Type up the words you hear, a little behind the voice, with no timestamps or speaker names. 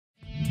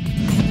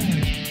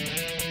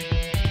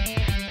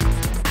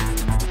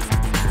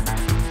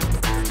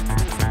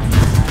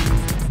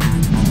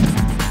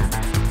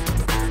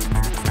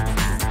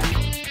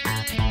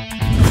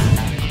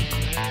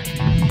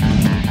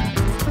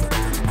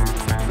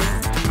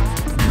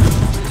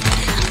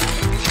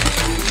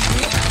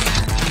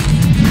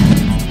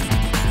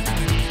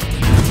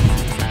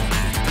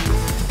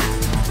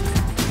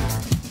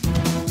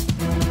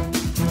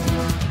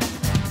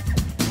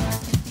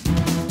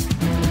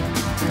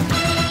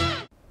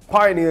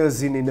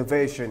Pioneers in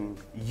innovation,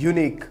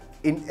 unique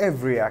in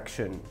every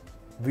action.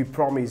 We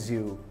promise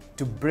you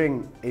to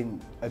bring in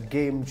a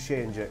game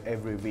changer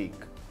every week.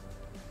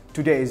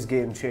 Today's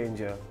game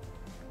changer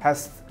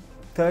has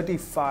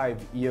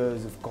 35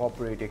 years of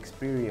corporate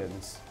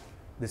experience.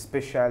 The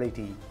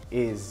speciality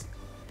is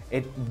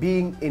it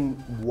being in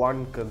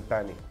one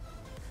company.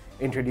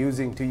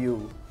 Introducing to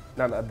you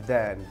none other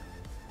than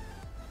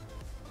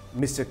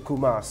Mr.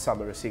 Kumar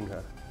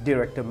Samarasinghe,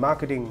 Director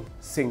Marketing,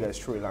 Singer,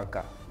 Sri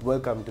Lanka.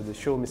 Welcome to the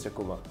show, Mr.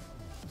 Kumar.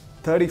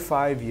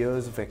 35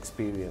 years of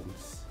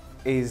experience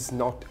is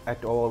not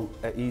at all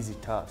an easy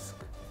task.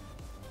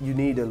 You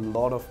need a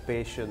lot of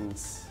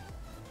patience,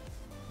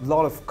 a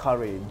lot of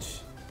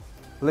courage.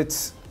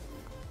 Let's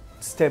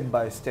step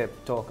by step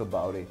talk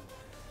about it.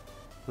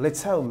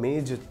 Let's have a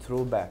major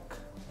throwback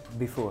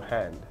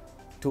beforehand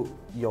to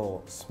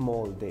your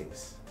small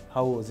days.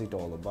 How was it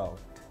all about?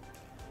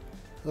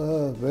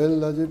 Well,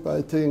 Ajib,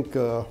 I think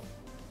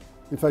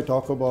if I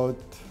talk about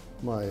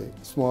my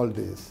small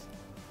days,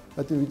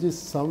 I think which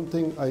is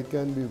something I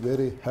can be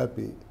very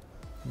happy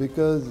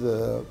because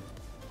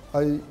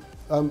I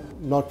am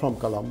not from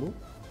Colombo.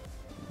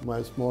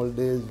 My small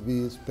days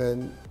we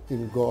spent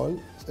in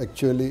Gaul.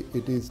 Actually,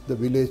 it is the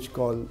village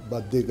called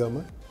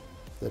Baddegama,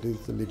 that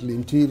is a little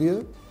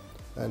interior,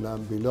 and I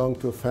belong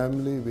to a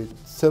family with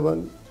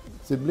 7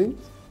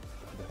 siblings.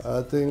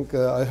 I think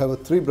I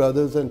have 3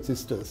 brothers and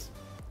sisters.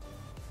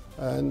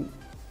 And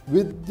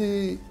with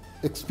the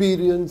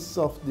experience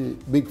of the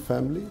big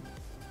family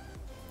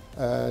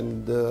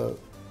and the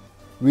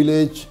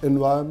village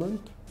environment,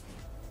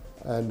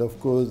 and of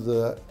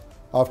course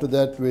after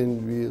that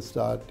when we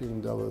start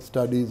in our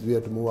studies we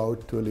had to move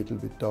out to a little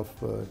bit of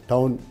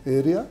town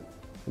area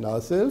in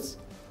ourselves.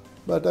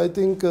 But I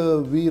think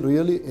we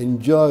really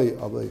enjoy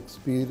our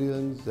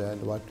experience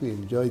and what we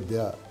enjoy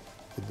there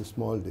in the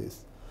small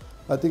days.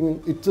 I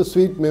think it's a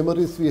sweet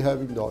memories we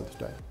have in all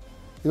the time.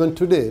 Even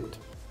today,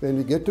 when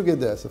we get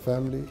together as a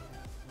family,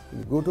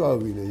 we go to our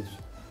village,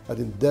 I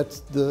think that's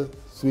the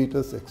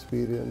sweetest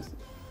experience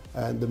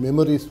and the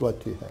memories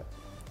what we have.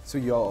 So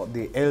you're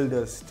the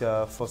eldest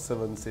for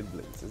 7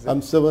 siblings, is it?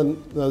 I'm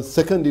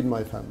second in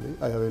my family.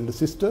 I have an elder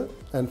sister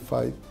and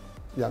 5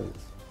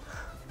 youngest.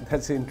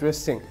 That's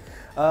interesting.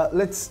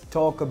 Let's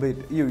talk a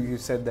bit. You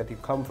said that you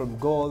come from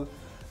Gaul,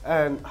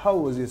 and how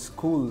was your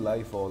school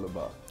life all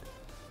about?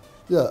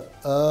 Yeah,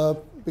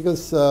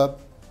 because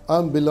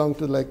I belong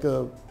to like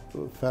a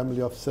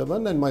family of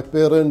 7 and my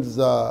parents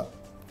are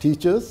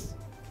teachers.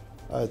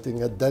 I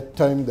think at that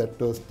time that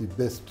was the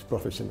best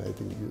profession I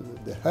think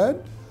they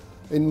had.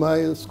 In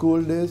my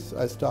school days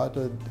I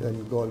started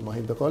in Gaul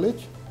Mahinda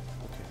College,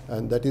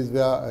 and that is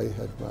where I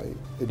had my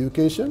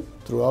education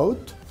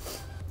throughout.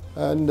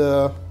 And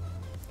I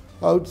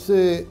would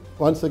say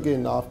once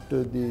again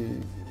after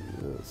the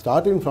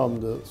starting from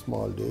the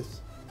small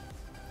days,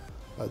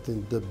 I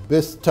think the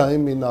best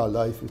time in our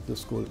life is the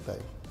school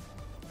time.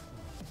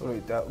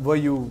 Right. Were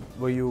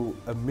you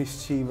a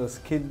mischievous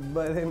kid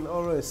by then,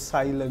 or a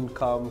silent,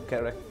 calm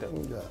character?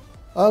 Yeah.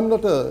 I'm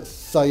not a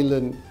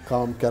silent,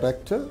 calm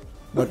character,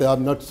 but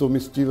I'm not so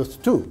mischievous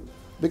too.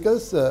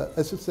 Because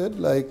as you said,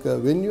 like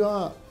when you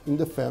are in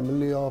the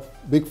family of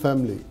big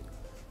family,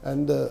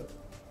 and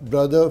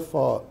brother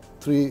for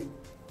 3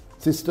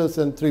 sisters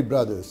and 3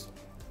 brothers,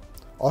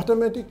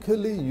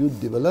 automatically you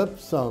develop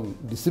some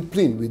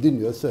discipline within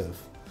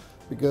yourself,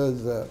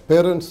 because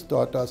parents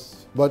taught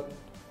us what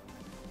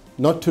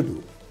not to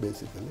do,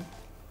 basically.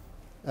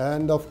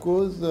 And of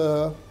course,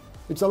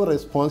 it's our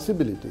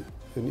responsibility,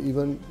 and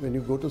even when you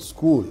go to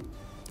school,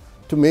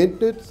 to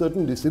maintain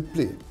certain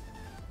discipline.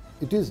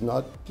 It is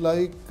not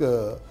like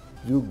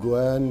you go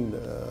and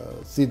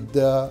sit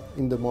there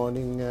in the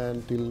morning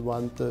and till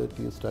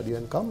 1:30 study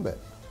and come back.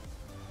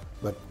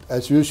 But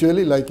as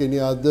usually, like any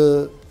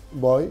other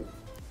boy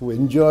who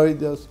enjoy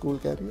their school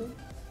career,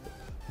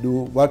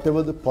 do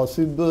whatever the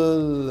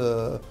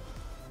possible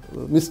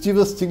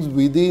mischievous things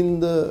within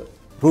the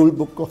rule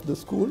book of the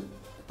school.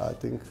 I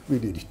think we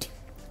did it.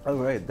 All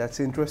right, that's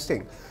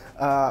interesting.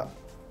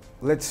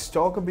 Let's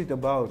talk a bit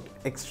about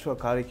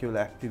extracurricular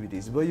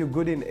activities. Were you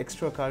good in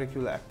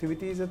extracurricular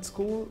activities at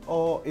school,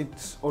 or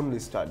it's only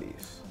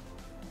studies?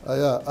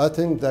 Yeah, I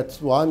think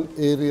that's one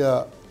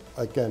area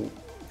I can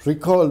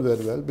recall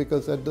very well,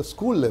 because at the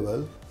school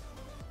level,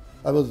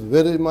 I was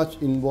very much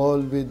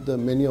involved with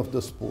many of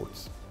the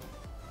sports.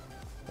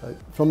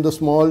 From the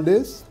small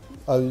days,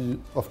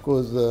 of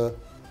course,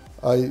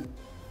 I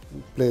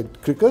played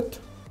cricket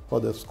for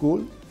the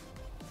school.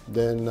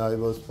 Then I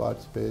was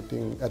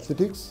participating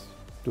athletics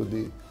to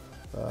the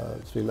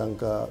Sri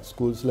Lanka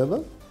schools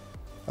level.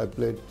 I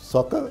played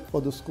soccer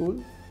for the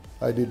school.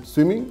 I did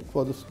swimming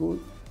for the school.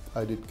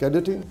 I did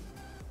cadetting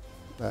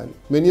and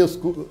many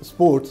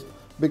sports,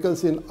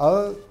 because in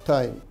our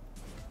time,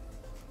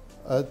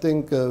 I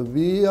think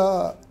we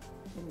are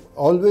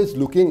always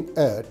looking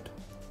at,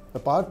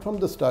 apart from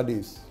the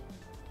studies,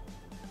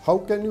 how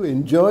can you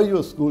enjoy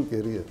your school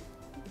career,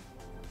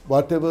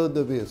 whatever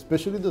the way,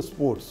 especially the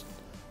sports.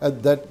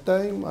 At that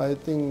time, I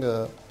think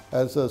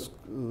as a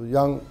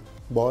young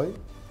boy,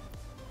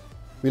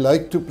 we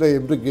like to play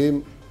every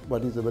game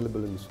what is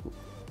available in school.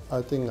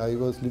 I think I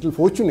was little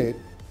fortunate.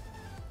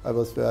 I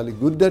was fairly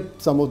good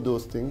at some of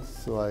those things,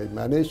 so I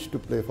managed to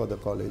play for the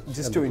college.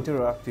 Just to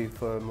interrupt you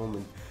for a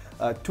moment,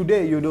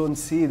 today you don't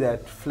see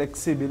that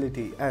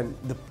flexibility, and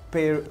the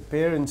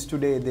parents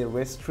today, they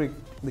restrict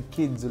the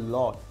kids a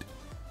lot.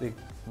 They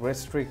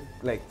restrict,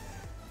 like,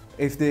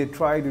 if they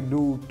try to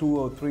do 2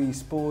 or 3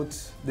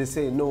 sports, they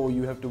say no,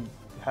 you have to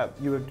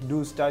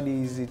do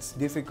studies, it's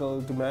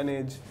difficult to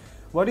manage.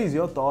 What is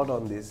your thought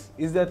on this?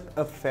 Is that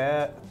a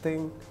fair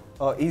thing,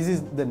 or is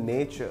it the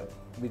nature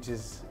which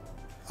is?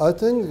 I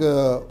think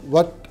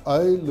what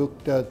I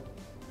looked at,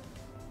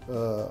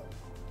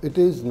 it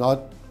is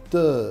not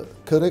the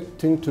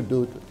correct thing to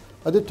do.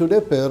 I think today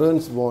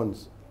parents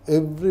want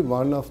every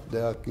one of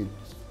their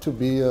kids to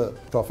be a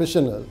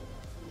professional,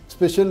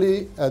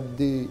 especially at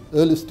the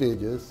early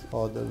stages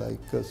or the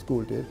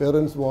school day.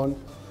 Parents want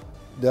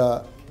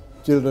their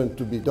children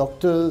to be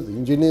doctors,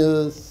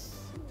 engineers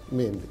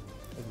mainly,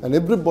 and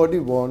everybody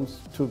wants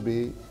to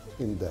be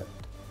in that.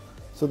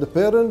 So the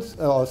parents,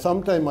 or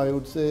sometimes I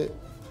would say,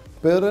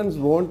 parents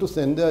want to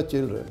send their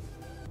children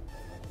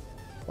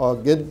or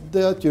get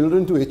their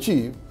children to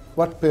achieve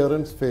what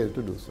parents fail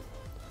to do so.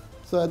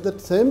 So at the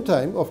same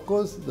time, of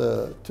course,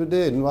 the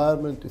today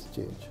environment is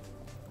changed.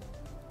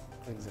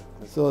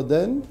 Exactly. So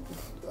then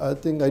I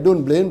think I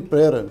don't blame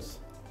parents,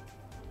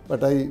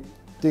 but I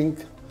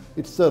think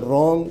it's a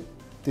wrong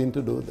thing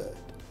to do that,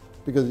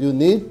 because you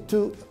need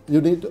to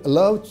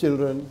allow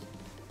children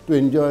to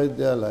enjoy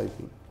their life.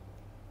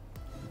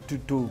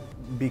 To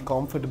be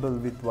comfortable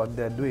with what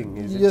they're doing,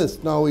 is it?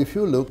 Yes. Now, if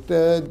you looked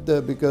at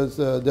because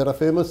there are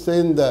famous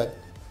saying that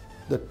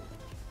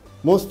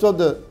most of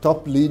the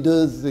top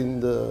leaders in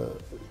the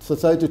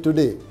society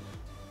today,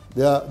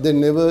 they're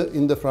never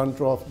in the front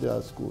row of their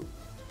school.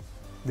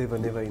 They were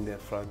never in their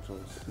front rows.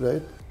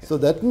 Right. Yeah. So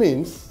that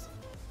means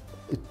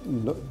it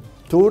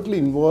totally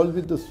involved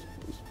with the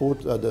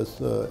sports,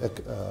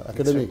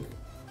 academic.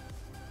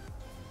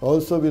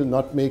 Also will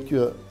not make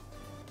you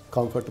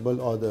comfortable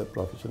or the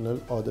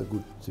professional or the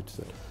good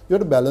citizen. You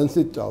have to balance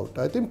it out.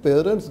 I think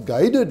parents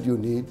guided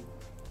you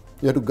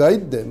have to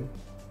guide them,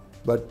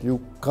 but you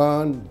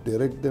can't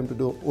direct them to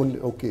do only,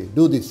 okay,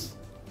 do this,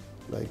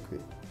 like way.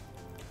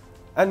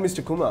 And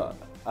Mr. Kumar,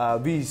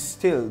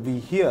 we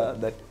hear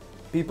that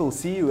people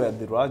see you at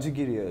the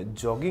Rajagiriya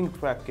jogging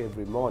track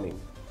every morning,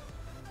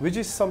 which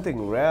is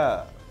something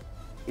rare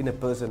in a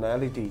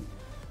personality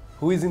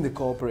who is in the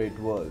corporate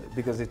world,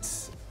 because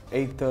it's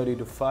 8:30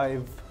 to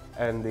 5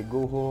 and they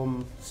go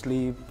home,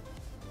 sleep,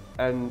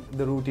 and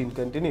the routine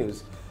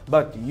continues.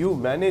 But you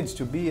manage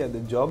to be at the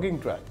jogging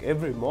track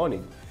every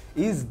morning.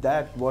 Is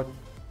that what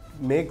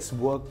makes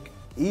work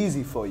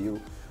easy for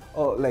you?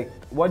 Or like,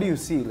 what do you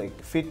see,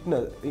 like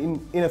fitness, in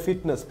a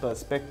fitness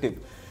perspective?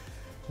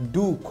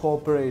 Do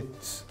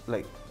corporates,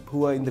 like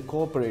who are in the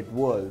corporate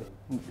world,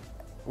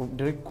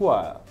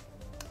 require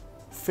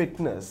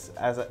fitness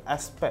as an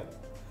aspect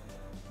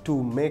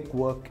to make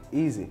work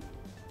easy?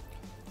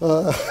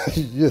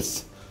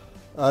 Yes.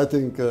 I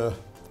think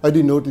I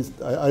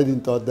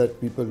didn't thought that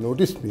people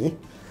noticed me,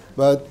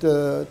 but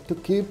to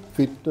keep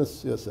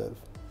fitness yourself,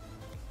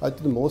 I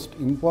think the most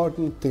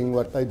important thing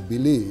what I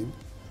believe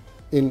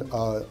in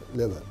our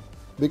level,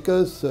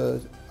 because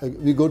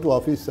we go to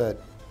office at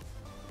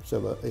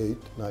 7, 8,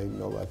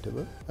 9 or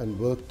whatever and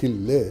work till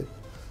late,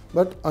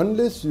 but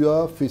unless you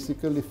are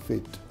physically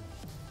fit,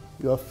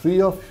 you are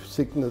free of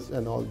sickness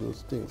and all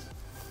those things,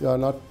 you are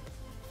not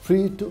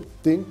free to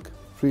think,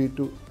 free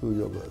to do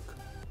your work.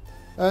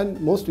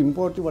 And most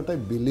important, what I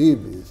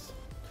believe is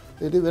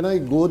when I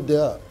go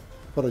there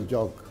for a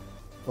jog,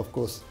 of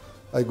course,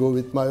 I go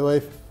with my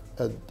wife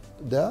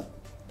there.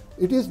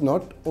 It is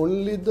not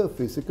only the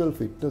physical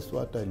fitness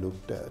what I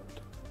looked at.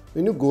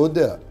 When you go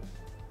there,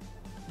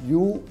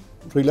 you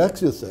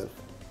relax yourself.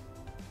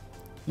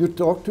 You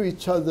talk to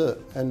each other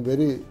and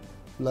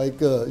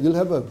you'll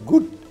have a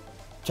good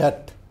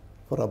chat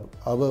for an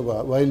hour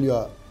while you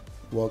are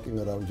walking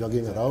around,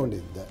 jogging around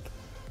in that.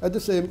 At the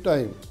same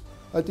time,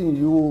 I think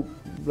you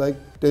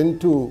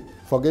tend to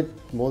forget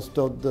most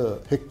of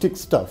the hectic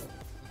stuff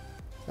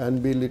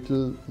and be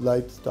little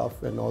light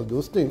stuff and all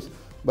those things.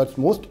 But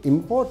most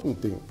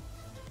important thing,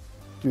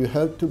 you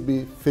have to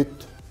be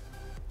fit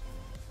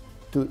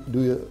to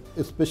do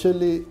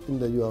especially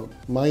in your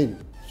mind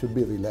should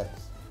be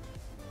relaxed.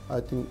 I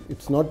think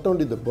it's not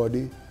only the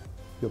body,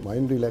 your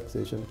mind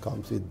relaxation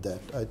comes with that.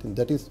 I think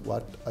that is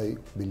what I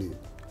believe.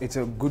 It's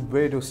a good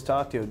way to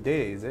start your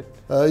day, is it?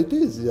 It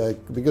is, yeah,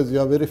 because you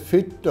are very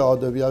fit or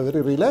we are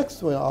very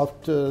relaxed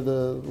after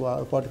the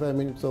 45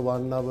 minutes or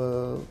 1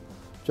 hour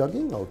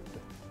jogging out.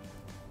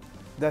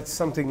 That's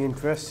something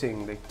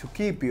interesting, like to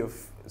keep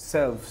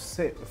yourself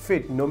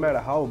fit no matter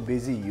how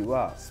busy you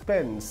are.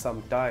 Spend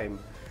some time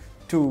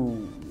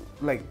to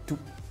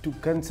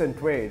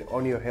concentrate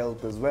on your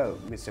health as well.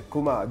 Mr.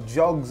 Kumar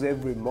jogs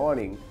every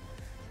morning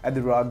at the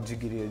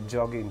Rajagiriya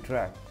jogging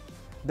track.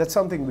 That's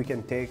something we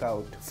can take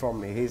out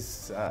from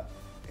his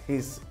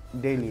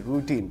daily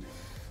routine.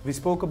 We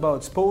spoke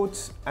about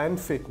sports and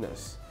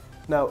fitness.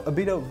 Now, a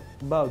bit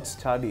about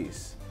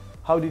studies.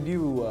 How did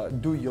you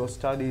do your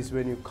studies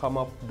when you come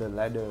up the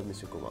ladder,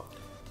 Mr. Kumar?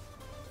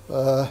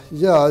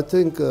 Yeah, I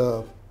think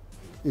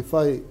if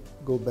I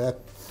go back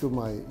to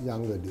my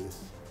younger days,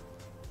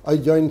 I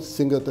joined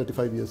Singer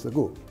 35 years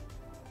ago,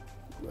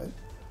 right?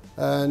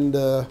 And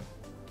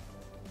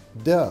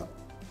there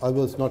I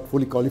was not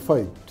fully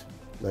qualified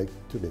like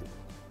today,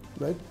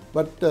 right?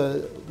 But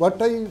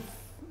what I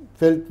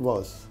felt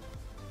was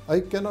I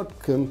cannot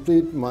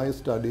complete my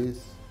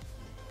studies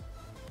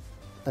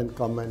and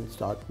come and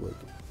start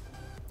working.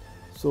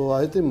 So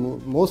I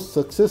think most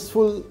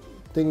successful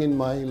thing in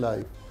my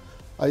life,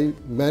 I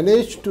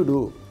managed to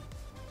do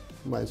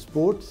my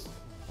sports.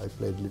 I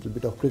played a little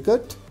bit of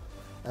cricket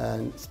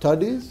and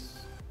studies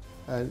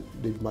and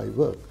did my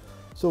work.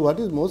 So what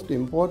is most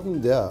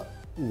important there,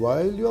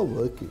 while you are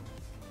working,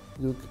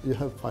 you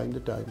can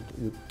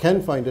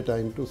find a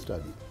time to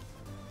study.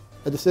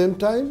 At the same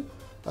time,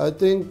 I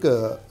think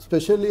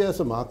especially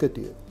as a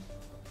marketer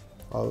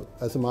or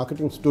as a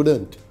marketing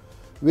student,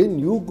 when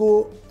you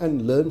go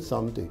and learn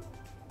something,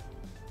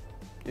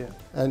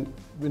 and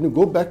when you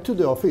go back to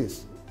the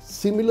office,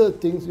 similar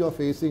things you are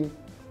facing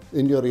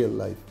in your real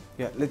life.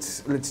 Yeah,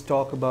 let's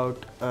talk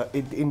about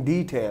it in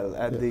detail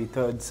at the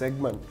third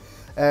segment.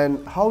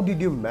 And how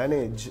did you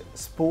manage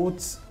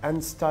sports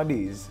and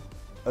studies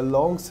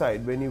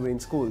alongside when you were in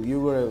school?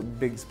 You were a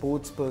big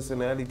sports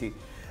personality.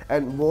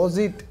 And was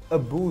it a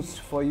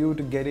boost for you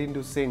to get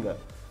into Singer?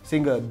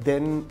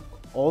 Then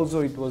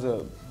also it was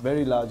a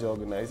very large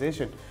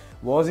organization.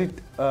 Was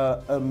it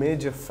a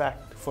major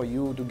fact for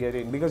you to get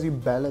in? Because you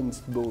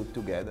balanced both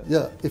together.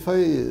 Yeah, if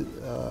I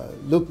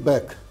look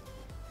back,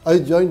 I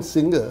joined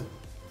Singer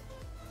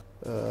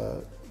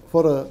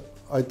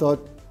I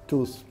thought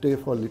to stay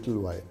for a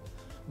little while.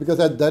 Because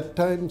at that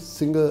time,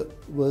 Singer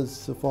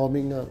was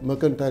forming a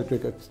mercantile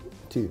cricket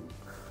team.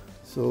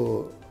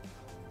 So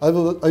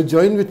I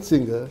joined with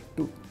Singer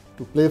to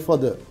play for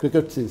the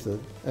cricket season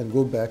and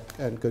go back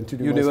and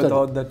continue You my never study.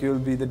 thought that you'll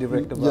be the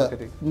director of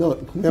marketing? No,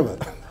 never.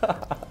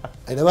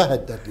 I never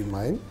had that in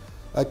mind.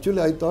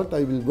 Actually, I thought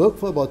I will work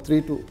for about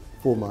 3 to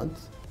 4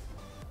 months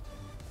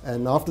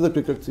and after the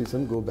cricket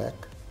season go back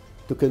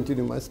to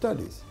continue my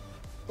studies.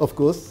 Of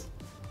course,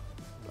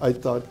 I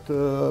thought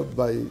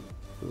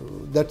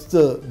that's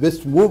the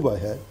best move I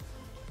had.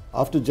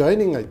 After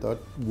joining, I thought,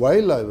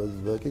 while I was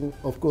working,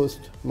 of course,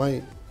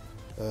 my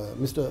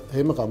Mr.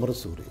 Hema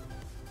Kamarasuri,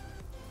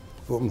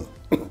 former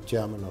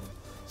chairman of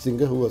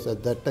Singer, who was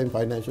at that time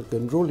financial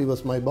control, he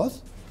was my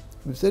boss.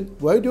 He said,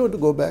 why do you want to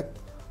go back?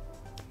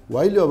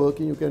 While you are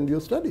working, you can do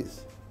your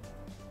studies.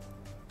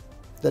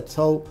 That's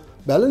how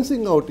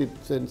balancing out it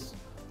sense.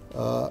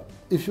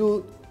 If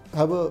you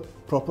have a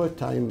proper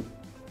time,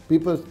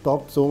 people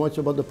talk so much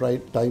about the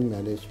time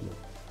management.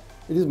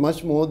 It is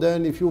much more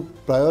than if you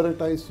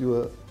prioritize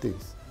your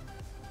things.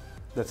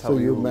 That's how so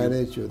you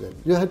manage your then.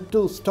 You have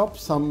to stop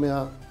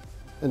somewhere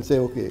and say,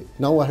 okay,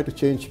 now I have to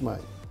change my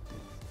things.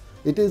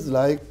 It is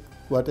like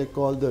what I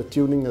call the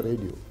tuning a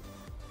radio.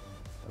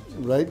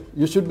 Absolutely. Right?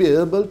 You should be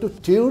able to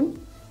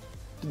tune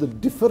to the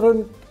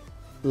different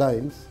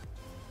lines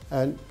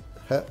and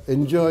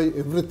enjoy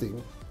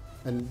everything,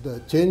 and the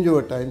change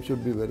over time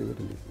should be very, very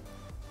little.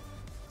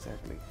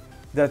 Exactly.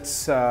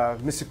 That's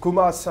Mr.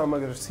 Kumar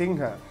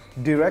Samarasinghe,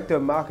 Director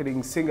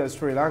Marketing Singer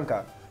Sri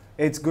Lanka.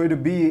 It's going to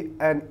be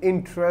an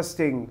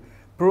interesting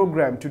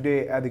program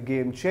today at the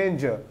Game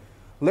Changer.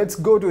 Let's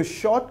go to a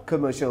short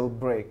commercial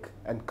break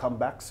and come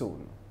back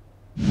soon.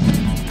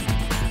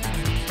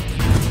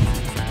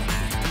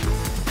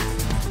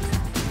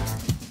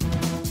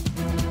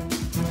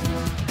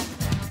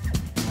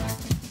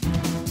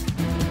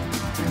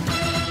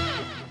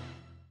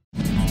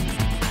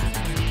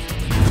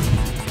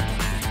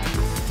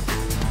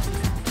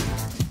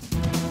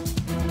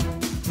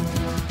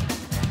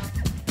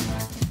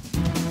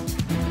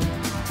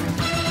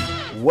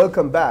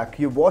 Welcome back.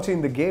 You're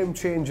watching the Game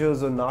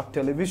Changers on our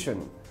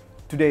television.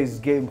 Today's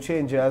Game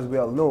Changer, as we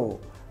all know,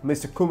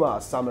 Mr. Kumar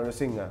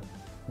Samarasinghe,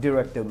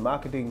 Director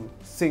Marketing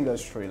Singer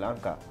Sri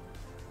Lanka.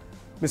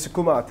 Mr.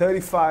 Kumar,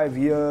 35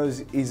 years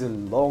is a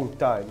long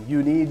time.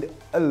 You need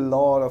a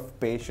lot of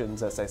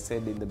patience, as I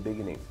said in the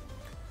beginning.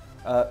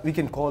 We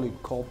can call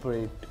it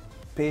corporate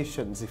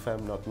patience, if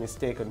I'm not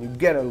mistaken. You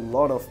get a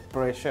lot of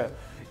pressure.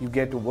 You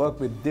get to work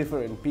with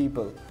different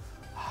people.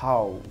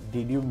 How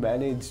did you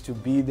manage to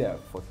be there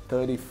for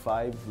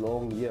 35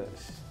 long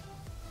years?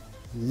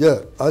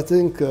 Yeah, I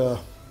think I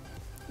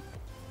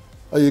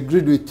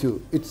agreed with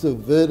you. It's a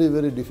very,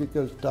 very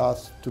difficult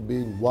task to be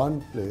in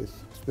one place,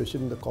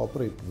 especially in the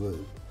corporate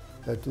world,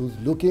 that was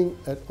looking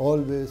at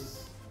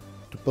always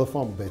to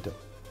perform better.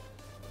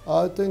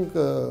 I think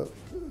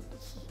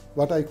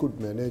what I could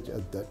manage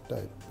at that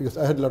time, because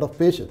I had a lot of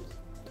patience.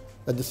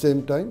 At the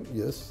same time,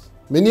 yes,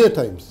 many a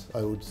times,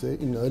 I would say,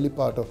 in the early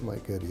part of my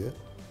career,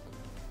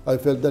 I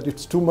felt that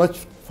it's too much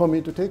for me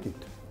to take it.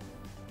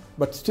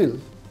 But still,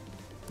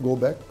 go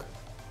back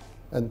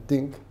and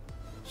think,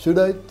 should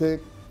I take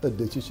a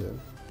decision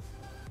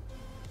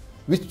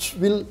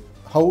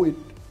how it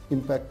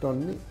impact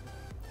on me?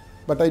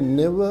 but I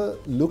never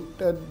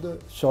looked at the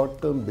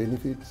short-term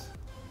benefits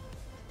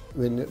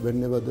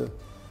whenever the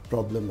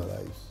problem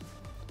arises.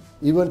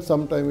 Even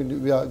sometimes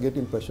we are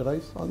getting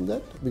pressurized on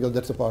that because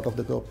that's a part of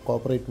the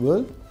corporate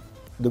world,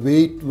 the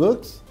way it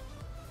works.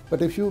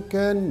 But if you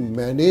can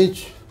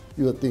manage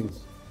your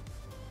things,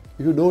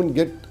 if you don't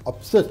get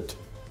upset,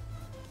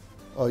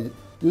 or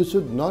you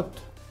should not,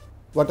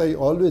 what I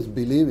always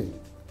believe in,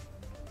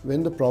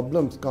 when the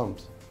problems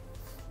comes,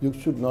 you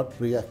should not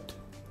react.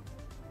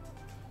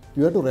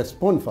 You have to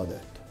respond for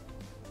that.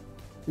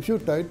 If you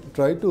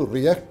try to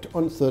react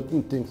on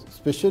certain things,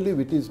 especially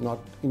which is not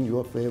in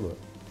your favor,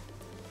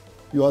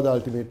 you are the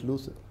ultimate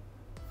loser.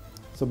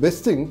 So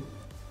best thing,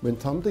 when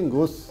something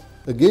goes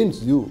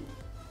against you,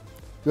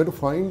 you have to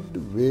find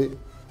a way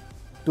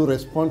to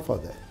respond for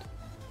that.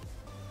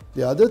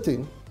 The other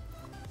thing,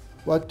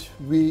 what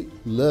we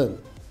learn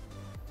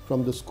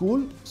from the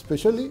school,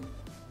 especially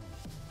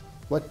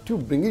what you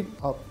bring it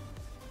up,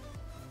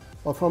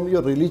 or from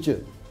your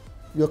religion,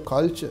 your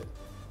culture,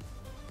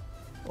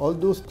 all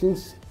those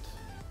things,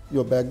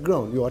 your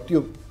background, what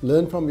you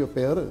learn from your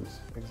parents.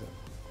 Exactly.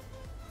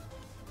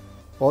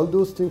 All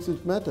those things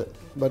which matter.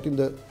 But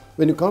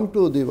when you come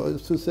to the,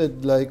 as you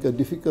said, like a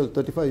difficult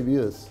 35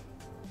 years,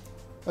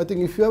 I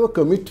think if you have a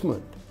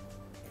commitment,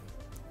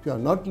 if you are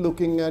not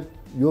looking at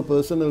your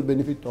personal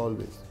benefit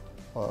always,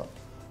 or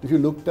if you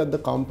looked at the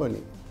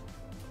company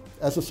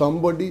as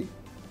somebody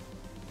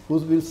who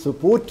will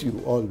support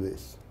you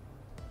always,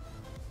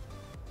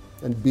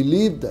 and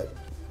believe that,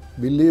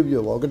 believe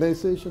your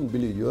organization,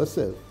 believe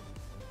yourself,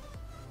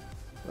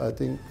 I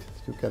think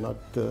you cannot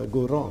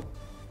go wrong.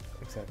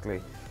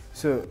 Exactly.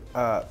 So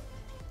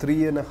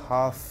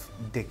 3.5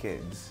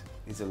 decades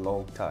is a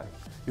long time.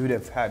 You would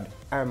have had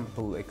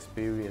ample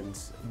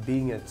experience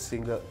being a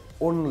singer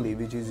only,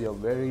 which is your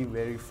very,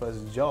 very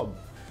first job.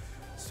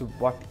 So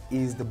what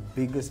is the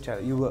biggest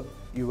challenge?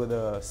 You were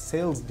the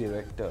sales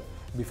director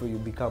before you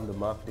become the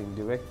marketing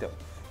director.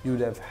 You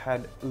would have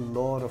had a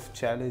lot of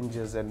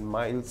challenges and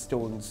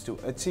milestones to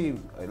achieve,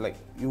 like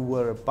you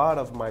were a part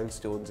of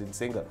milestones in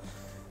singer.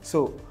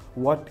 So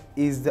what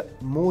is the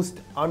most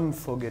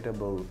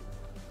unforgettable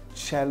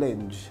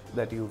challenge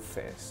that you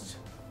faced?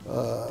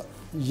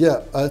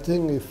 Yeah, I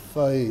think if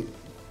I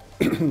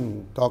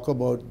talk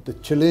about the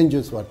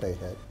challenges what I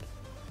had,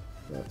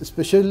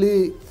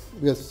 especially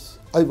because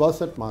I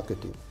was at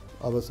marketing.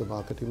 I was a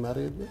marketing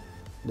manager,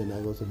 then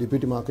I was a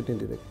deputy marketing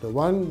director.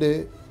 One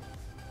day,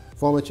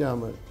 former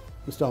chairman,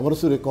 Mr.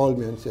 Samarasinghe called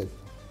me and said,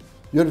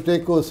 you have to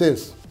take over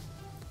sales,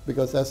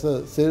 because as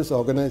a sales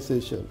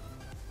organization,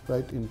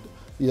 right, in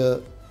year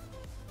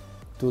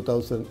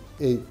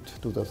 2008,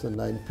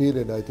 2009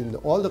 period, I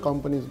think all the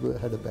companies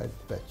had a bad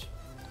patch.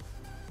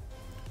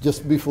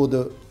 Just before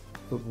the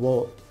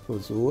war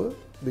was over,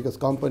 because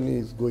company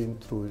is going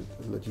through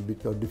a little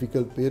bit of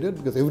difficult period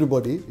because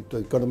everybody, the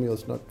economy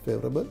was not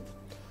favorable.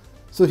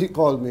 So he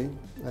called me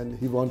and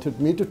he wanted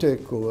me to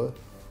take over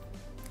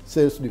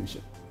sales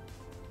division.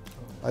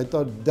 I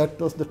thought that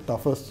was the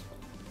toughest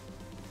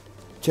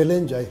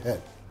challenge I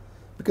had,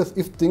 because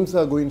if things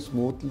are going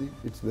smoothly,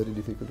 it's very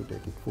difficult to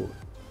take it forward.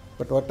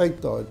 But what I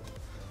thought,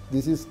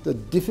 this is the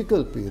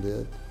difficult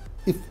period.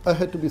 If I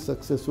had to be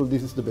successful,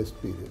 this is the best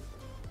period.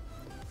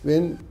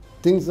 When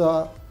things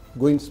are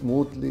going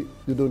smoothly,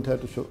 you don't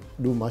have to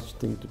do much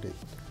thing to take it.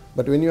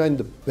 But when you are in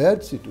the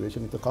bad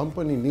situation, the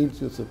company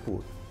needs your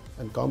support,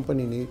 and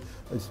company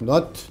is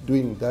not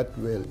doing that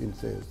well in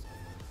sales,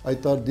 I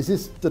thought this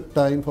is the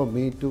time for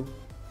me to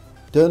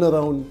turn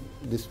around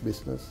this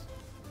business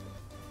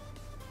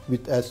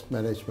with as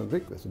management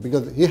request,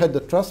 because he had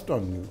the trust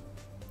on me,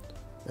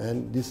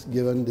 and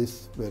given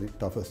this very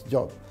toughest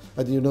job.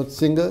 I think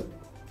singer,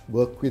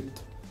 work with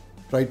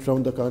right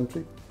from the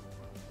country,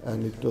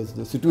 and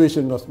the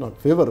situation was not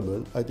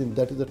favorable. I think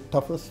that is the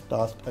toughest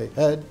task I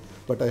had,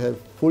 but I have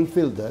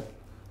fulfilled that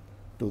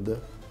to the.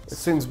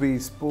 Since we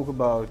spoke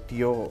about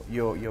your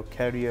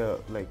career,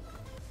 like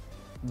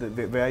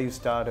where you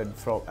started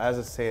from as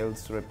a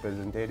sales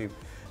representative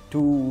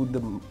to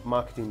the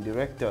marketing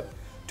director,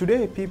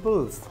 today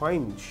people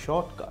find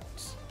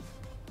shortcuts.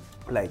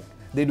 Like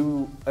they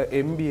do an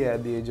MBA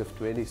at the age of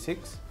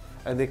 26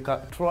 and they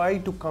try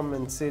to come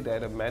and sit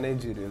at a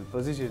managerial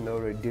position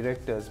or a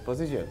director's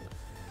position.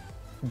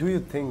 Do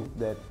you think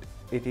that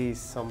it is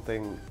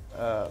something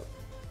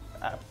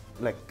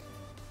like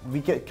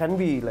can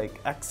we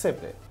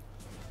accept it?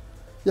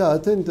 Yeah, I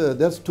think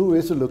there's two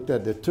ways to look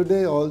at it.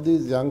 Today, all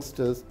these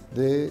youngsters,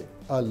 they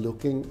are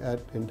looking at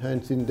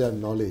enhancing their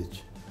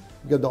knowledge,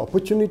 because the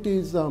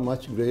opportunities are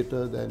much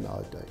greater than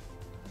our time.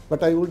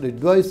 But I would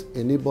advise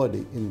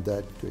anybody in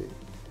that way.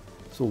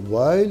 So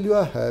while you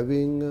are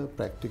having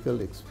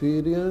practical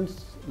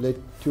experience, let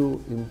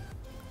you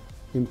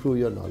improve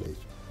your knowledge.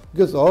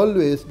 Because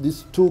always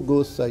these two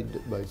go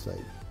side by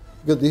side.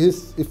 Because this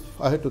is,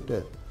 if I had to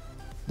tell,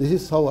 this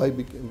is how I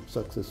became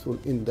successful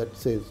in that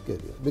sales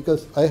career.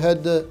 Because I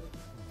had the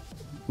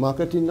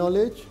marketing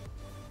knowledge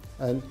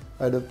and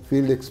I had a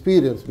field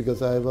experience,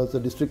 because I was a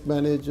district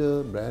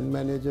manager, brand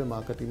manager,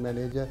 marketing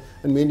manager,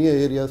 and many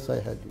areas I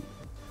had.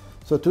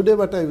 So today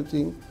what I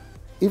think,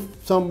 if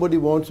somebody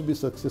wants to be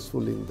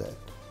successful in that,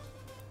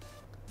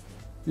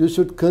 you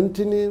should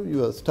continue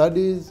your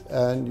studies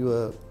and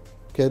your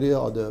career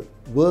or the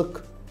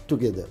work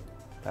together.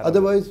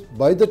 Otherwise,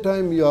 by the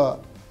time you are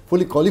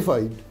fully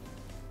qualified,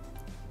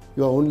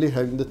 you are only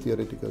having the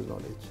theoretical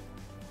knowledge.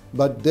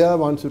 But there,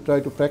 once you try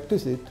to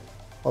practice it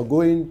or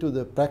go into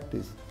the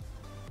practice,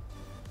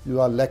 you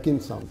are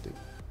lacking something.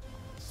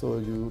 So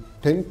you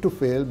tend to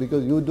fail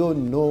because you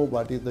don't know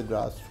what is the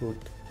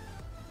grassroots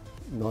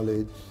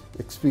knowledge,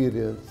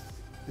 experience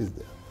is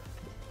there.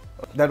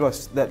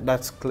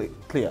 That's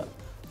clear.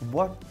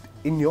 What,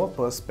 in your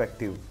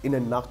perspective, in a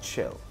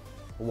nutshell,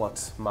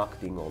 what's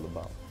marketing all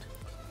about?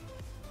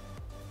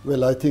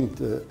 Well, I think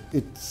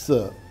it's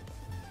a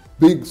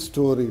big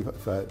story.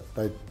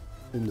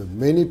 In the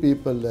many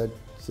people that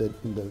said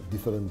in the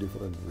different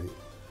way.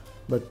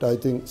 But I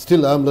think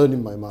still I'm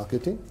learning my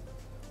marketing.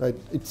 Right?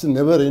 It's a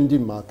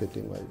never-ending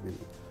marketing, I believe.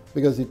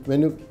 Because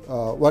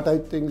what I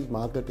think is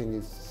marketing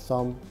is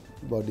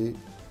somebody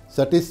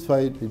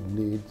satisfied with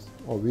needs,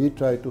 or we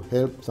try to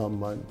help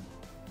someone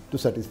to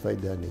satisfy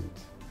their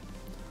needs.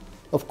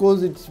 Of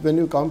course, it's when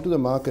you come to the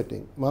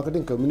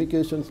marketing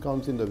communications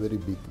comes in a very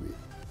big way.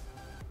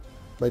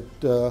 But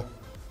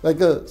like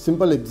a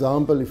simple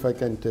example, if I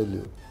can tell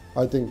you,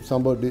 I think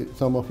some of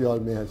you all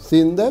may have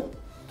seen that.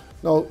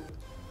 Now,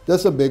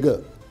 there's a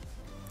beggar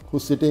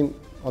who's sitting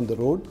on the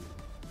road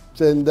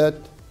saying that,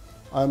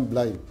 I'm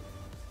blind,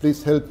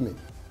 please help me.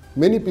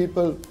 Many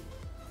people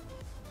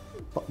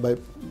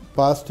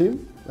passed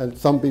him, and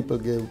some people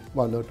gave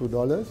 $1 or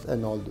 $2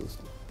 and all those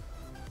things.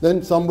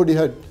 Then somebody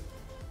had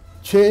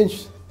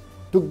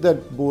took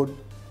that board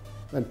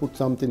and put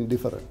something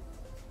different.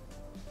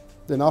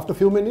 Then after a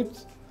few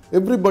minutes,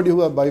 everybody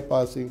who are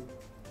bypassing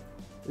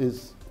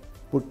is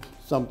put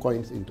some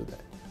coins into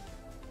that.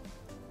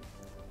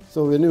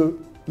 So when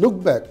you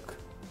look back,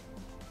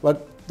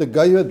 what the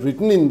guy who had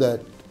written in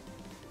that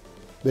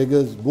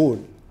beggar's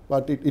board,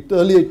 but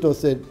earlier it was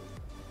said,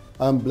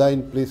 I'm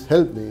blind, please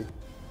help me.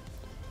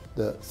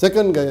 The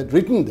second guy had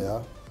written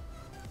there,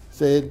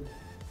 said,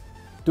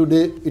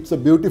 today it's a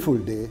beautiful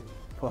day,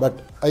 but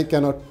I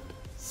cannot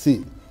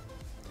see.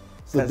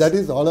 So that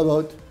is all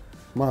about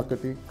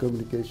marketing,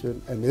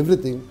 communication and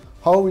everything,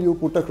 how you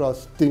put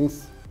across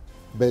things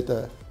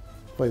better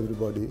for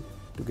everybody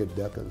to get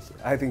their concern.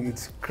 I think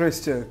it's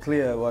crystal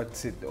clear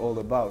what's it all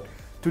about.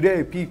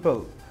 Today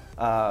people,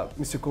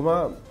 Mr.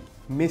 Kumar,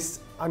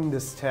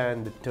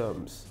 misunderstand the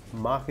terms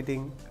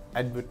marketing,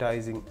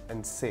 advertising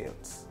and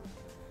sales.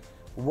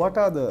 What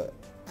are the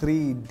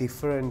three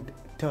different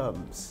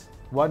terms?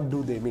 What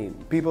do they mean?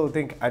 People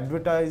think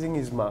advertising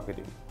is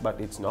marketing, but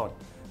it's not.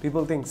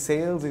 People think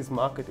sales is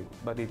marketing,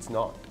 but it's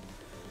not.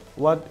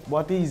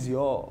 What is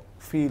your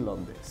feel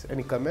on this?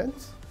 Any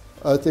comments?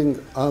 I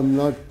think I'm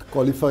not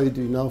qualified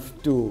enough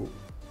to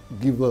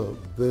give a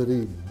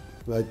very,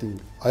 I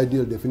think,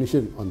 ideal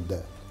definition on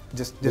that.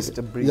 Just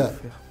a brief. Yeah.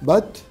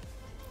 But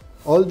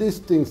all these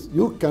things,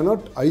 you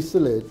cannot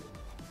isolate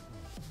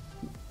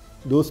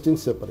those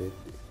things separately.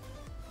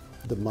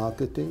 The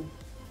marketing,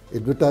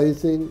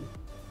 advertising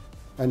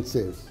and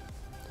sales.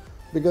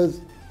 Because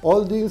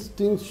all these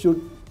things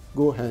should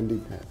go hand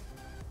in hand.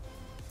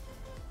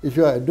 If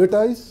you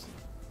advertise,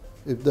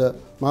 if the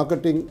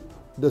marketing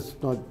does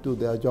not do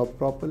their job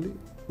properly,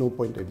 no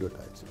point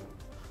advertising.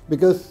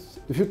 Because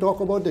if you talk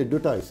about the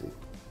advertising,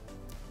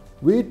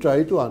 we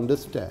try to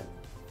understand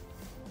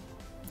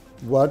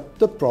what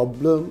the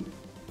problem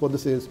for the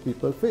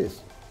salespeople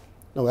face.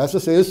 Now, as a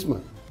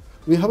salesman,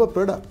 we have a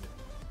product.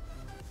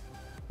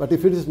 But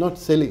if it is not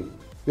selling,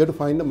 we have to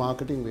find a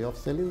marketing way of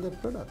selling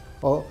that product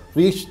or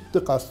reach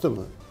the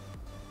customer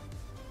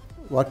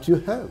what you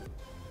have.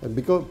 And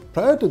because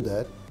prior to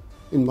that,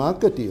 in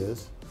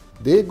marketeers,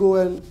 they go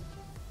and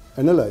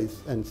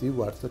analyze and see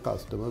what's the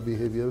customer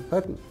behavior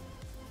pattern,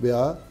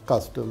 where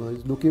customer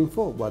is looking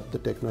for, what the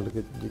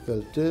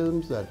technological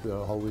terms, that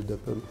how is the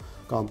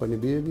company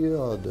behavior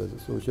or the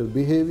social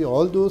behavior,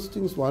 all those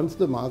things. Once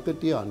the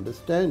marketeer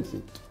understands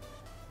it,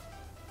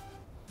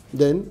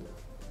 then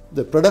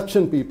the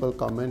production people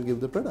come and give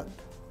the product,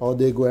 or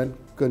they go and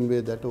convey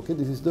that, okay,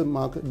 this is the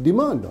market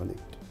demand on it.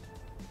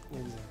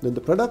 Exactly. Then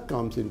the product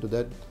comes into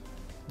that.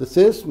 The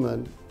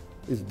salesman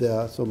is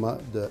there, so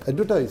the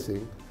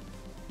advertising,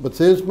 but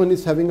salesman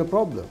is having a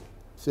problem.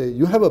 Say,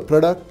 you have a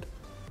product,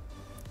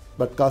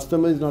 but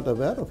customer is not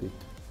aware of it.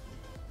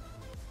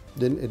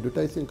 Then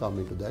advertising come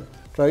into that.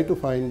 Try to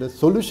find a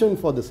solution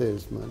for the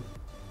salesman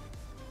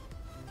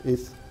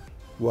is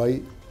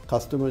why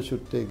customer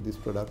should take this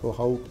product or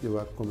how you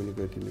are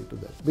communicating into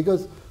that.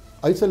 Because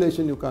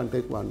isolation you can't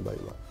take one by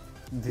one.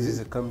 This is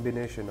a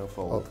combination of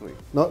all three.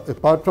 Now,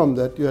 apart from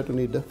that, you have to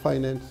need the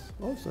finance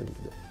also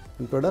into that,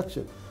 and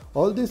production.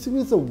 All these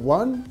things is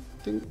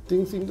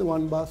things in the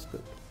one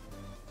basket.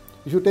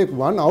 If you take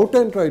one out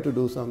and try to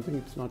do something,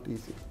 it's not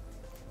easy.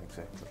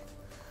 Exactly.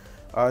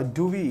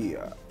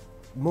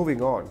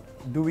 Moving on,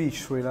 do we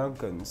Sri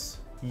Lankans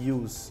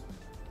use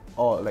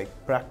or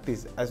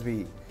practice as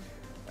we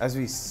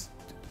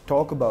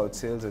talk about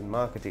sales and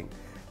marketing,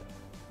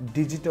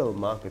 digital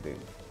marketing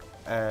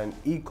and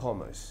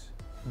e-commerce,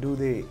 do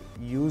they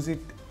use it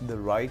the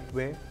right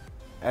way?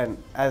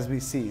 And as we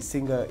see,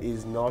 Singer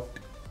is not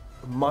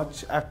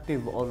much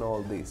active on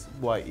all this.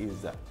 Why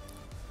is that?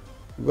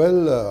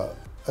 Well,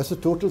 as a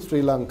total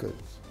Sri Lankan,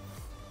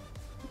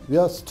 we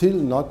are still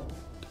not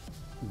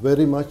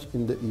very much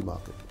in the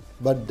e-market,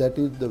 but that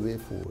is the way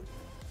forward.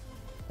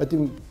 I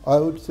think I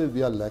would say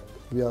we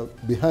are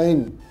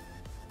behind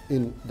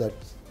in that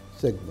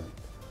segment.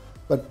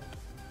 But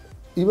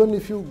even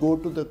if you go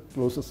to the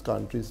closest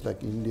countries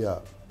like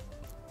India,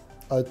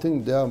 I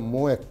think they are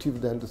more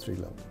active than the Sri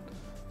Lankan.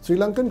 Sri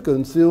Lankan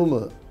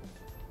consumer,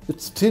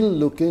 it's still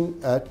looking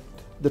at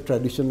the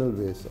traditional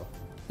ways of.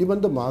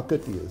 Even the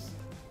marketeers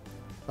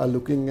are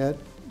looking at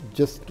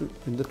just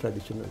in the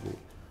traditional way.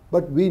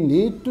 But we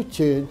need to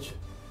change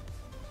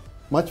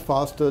much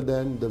faster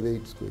than the way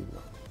it's going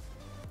on.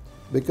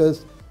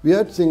 Because we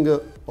at Singer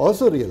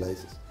also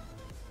realizes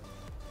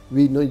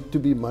we need to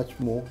be much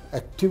more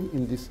active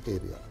in this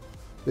area.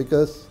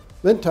 Because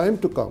when time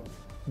to come,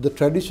 the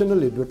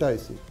traditional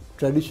advertising,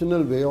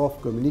 traditional way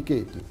of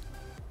communicating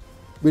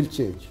will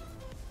change.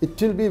 It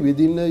will be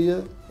within a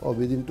year or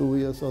within 2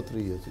 years or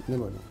 3 years, you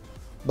never know.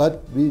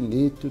 But we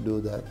need to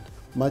do that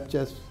much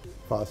as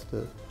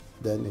faster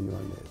than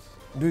anyone else.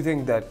 Do you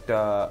think that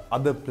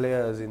other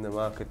players in the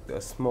market,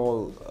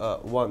 small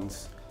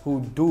ones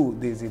who do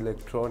these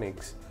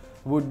electronics,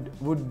 would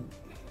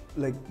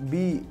like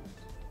be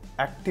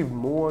active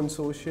more on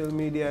social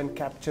media and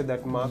capture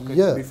that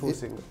market before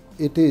Singer?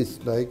 It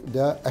is like they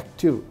are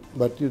active,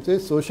 but you say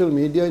social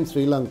media in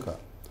Sri Lanka,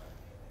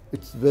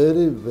 it's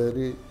very,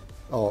 very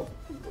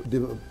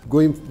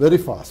going very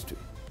fast,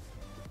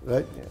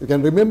 right? Yeah. You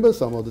can remember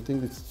some of the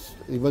things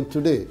even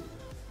today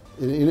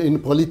in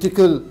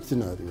political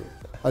scenario.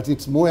 I think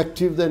it's more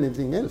active than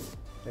anything else.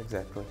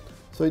 Exactly.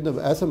 So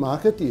as a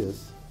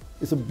marketeers,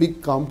 it's a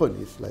big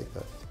companies like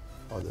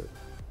us.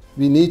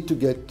 We need to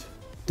get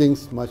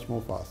things much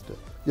more faster.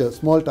 Yeah,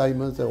 small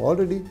timers are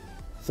already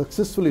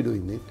successfully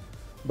doing it,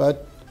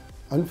 but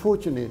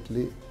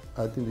unfortunately,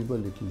 I think we were a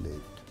little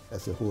late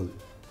as a whole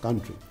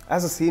country.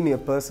 As a senior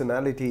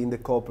personality in the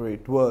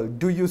corporate world,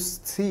 do you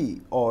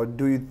see or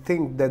do you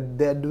think that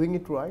they're doing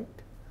it right?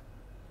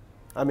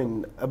 I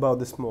mean, about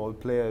the small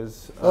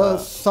players.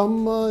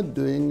 Some are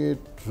doing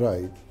it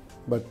right,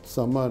 but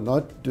some are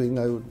not doing,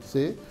 I would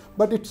say.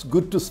 But it's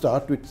good to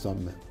start with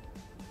somewhere.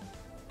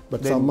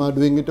 But some are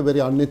doing it a very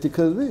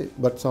unethical way,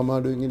 but some are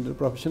doing it in a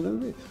professional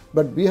way.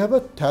 But we have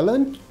a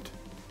talent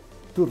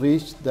to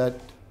reach that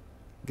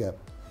gap.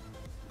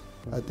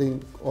 I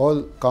think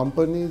all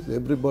companies,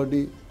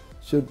 everybody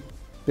should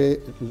pay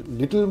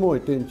little more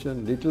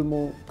attention, little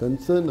more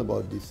concern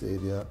about this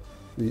area,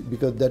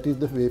 because that is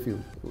the way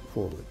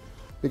forward.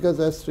 Because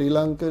as Sri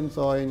Lankans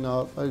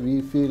or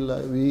we feel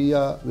like we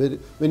are very,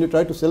 when you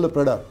try to sell a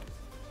product,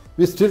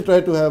 we still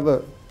try to have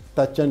a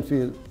touch and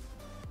feel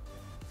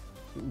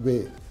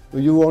way.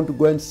 You want to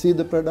go and see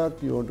the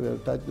product, you want to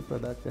touch the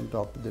product and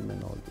talk to them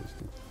and all those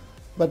things.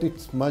 But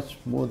it's much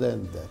more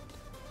than that.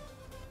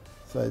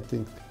 So I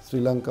think Sri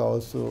Lanka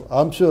also,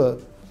 I'm sure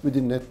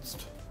within the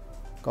next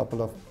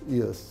couple of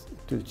years,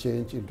 it will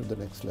change into the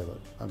next level.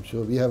 I'm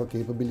sure we have a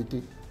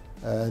capability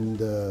and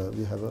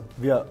we have a...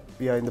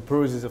 We are in the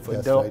process of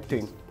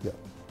adopting. Right.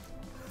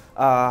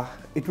 Yeah.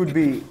 It would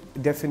be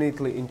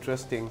definitely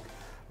interesting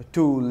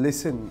to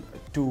listen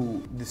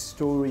to the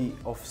story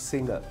of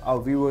Singer.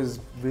 Our viewers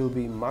will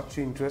be much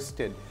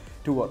interested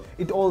to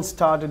it all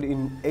started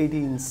in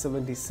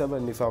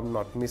 1877, if I'm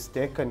not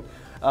mistaken,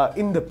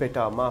 in the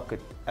Peta market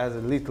as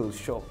a little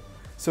shop.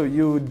 So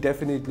you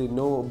definitely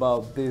know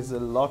about this a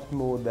lot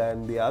more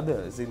than the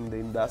others in the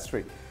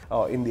industry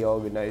or in the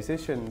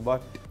organization.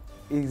 What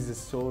is the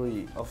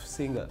story of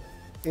Singer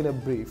in a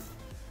brief?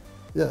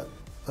 Yeah.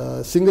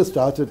 Singer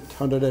started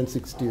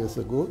 160 years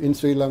ago, in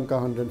Sri Lanka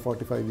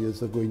 145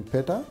 years ago in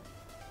Peta.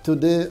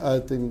 Today I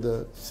think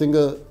the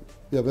Singer,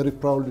 we are very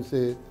proud to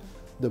say,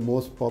 the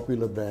most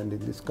popular brand in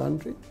this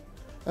country.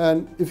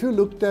 And if you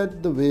looked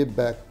at the way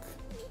back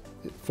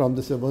from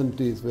the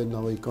 70s when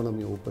our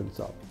economy opens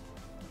up,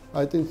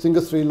 I think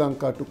Singer Sri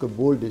Lanka took a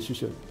bold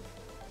decision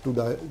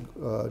to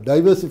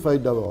diversify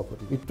our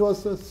offering. It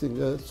was a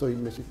Singer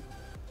sewing machine,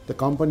 the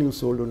company who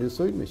sold only a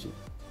sewing machine.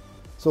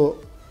 So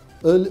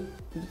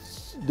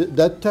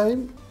that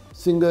time,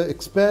 Singer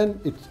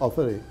expanded its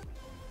offering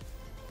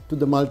to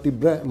the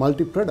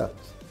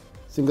multi-products.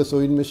 Singer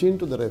sewing machine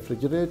to the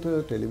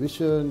refrigerator,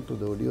 television, to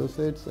the audio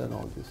sets and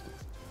all these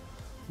things.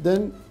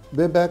 Then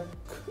way back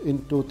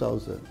in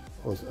 2000,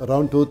 or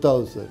around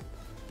 2000,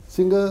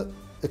 Singer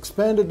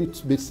expanded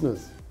its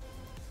business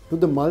to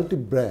the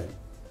multi-brand.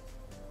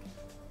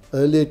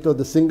 Earlier it was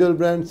the single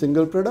brand,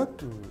 single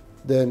product,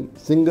 then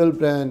single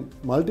brand,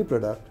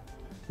 multi-product.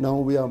 Now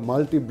we are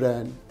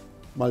multi-brand,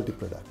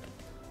 multi-product.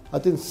 I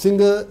think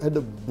Singer had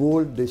a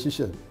bold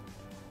decision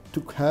to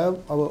have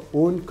our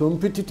own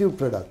competitive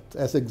product.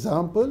 As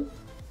example,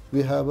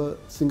 we have a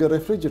Singer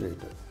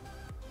refrigerator.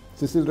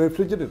 Singer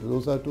refrigerator,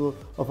 those are two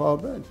of our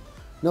brands.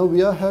 Now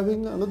we are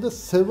having another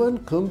 7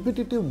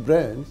 competitive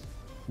brands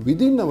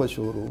within our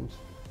showrooms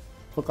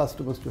for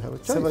customers to have a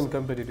choice. 7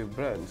 competitive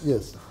brands.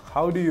 Yes.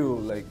 How do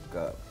you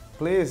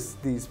place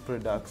these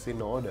products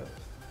in order?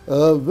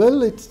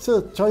 Well, it's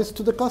a choice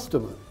to the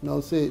customer.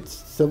 Now say it's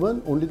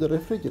 7, only the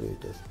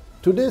refrigerators.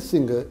 Today's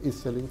Singer is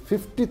selling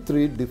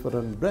 53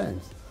 different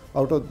brands.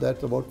 Out of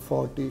that, about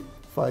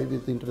 45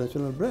 is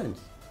international brands.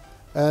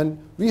 And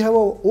we have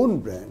our own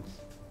brands,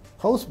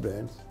 house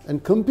brands,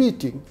 and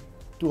competing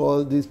to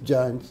all these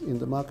giants in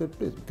the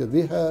marketplace, because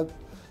we have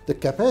the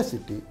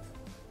capacity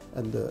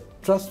and the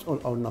trust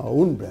on our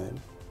own brand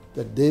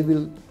that they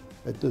will,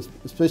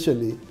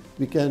 especially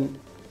we can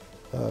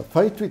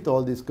fight with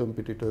all these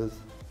competitors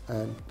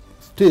and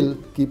still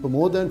keep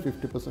more than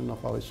 50%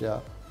 of our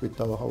share with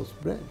our house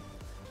brand.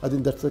 I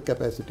think that's the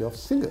capacity of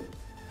Singer.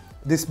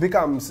 This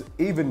becomes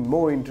even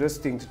more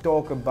interesting to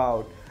talk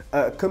about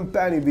a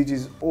company which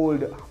is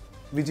old,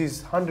 which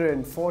is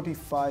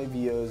 145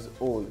 years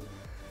old.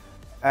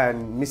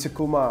 And Mr.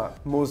 Kumar,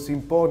 most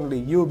importantly,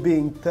 you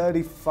being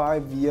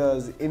 35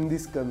 years in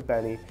this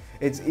company,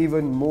 it's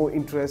even more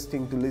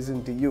interesting to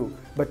listen to you.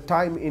 But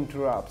time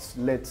interrupts.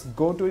 Let's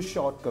go to a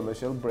short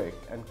commercial break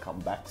and come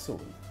back soon.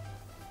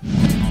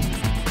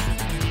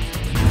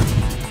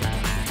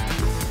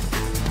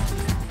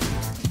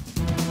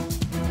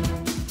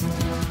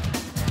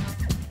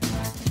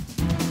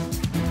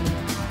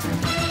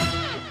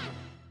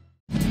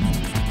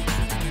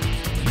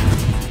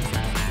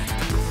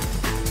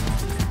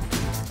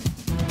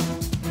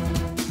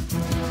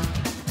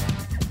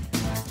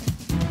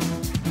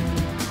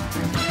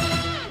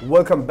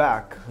 Welcome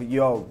back.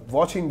 You're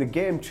watching the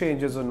Game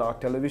Changers on our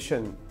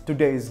television.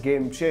 Today's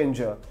Game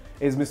Changer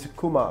is Mr.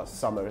 Kumar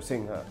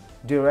Samarasinghe,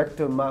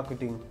 Director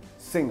Marketing,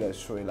 Singer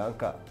Sri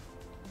Lanka.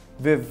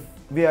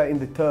 We are in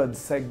the third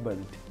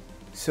segment.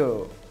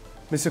 So,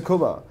 Mr.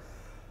 Kumar,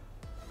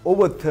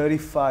 over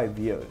 35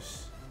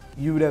 years,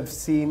 you would have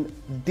seen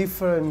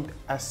different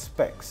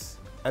aspects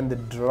and the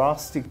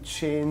drastic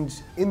change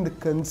in the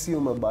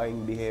consumer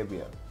buying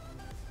behavior.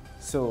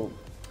 So,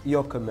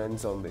 your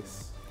comments on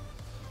this?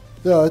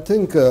 Yeah, I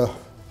think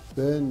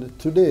when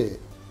today,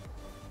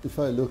 if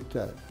I looked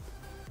at,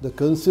 the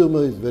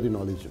consumer is very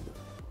knowledgeable.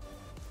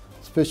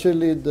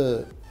 Especially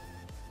the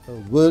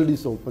world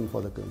is open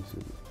for the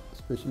consumer,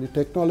 especially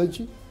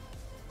technology,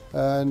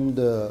 and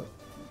a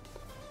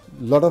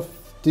lot of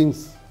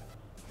things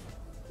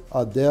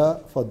are there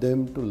for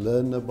them to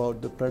learn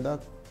about the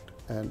product,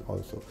 and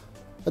also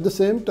at the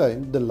same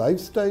time the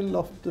lifestyle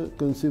of the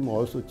consumer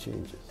also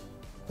changes,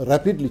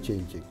 rapidly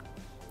changing,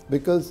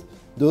 because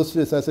those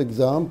days, as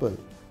example,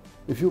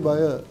 if you buy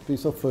a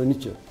piece of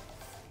furniture,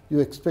 you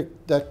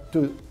expect that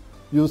to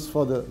use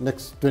for the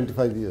next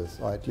 25 years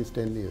or at least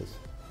 10 years.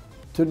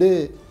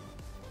 Today,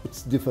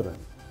 it's different.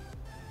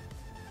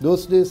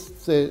 Those days,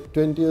 say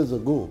 20 years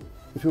ago,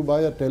 if you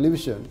buy a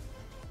television,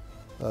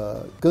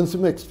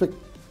 consumer expect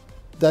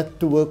that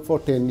to work for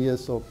 10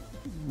 years or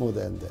more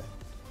than that.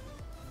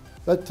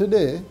 But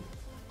today,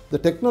 the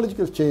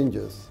technological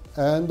changes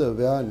and the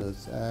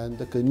awareness and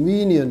the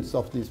convenience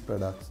of these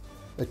products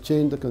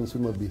change the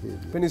consumer behavior.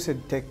 When you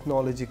said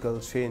technological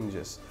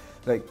changes,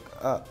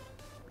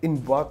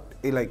 in what,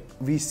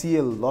 we see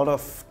a lot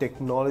of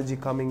technology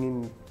coming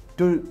in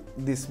to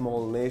this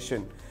small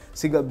nation.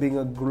 Singer being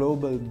a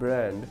global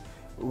brand,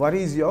 what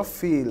is your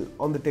feel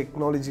on the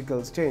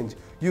technological change?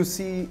 You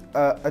see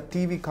a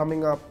TV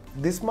coming up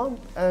this month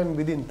and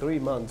within 3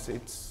 months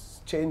it's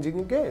changing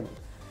again.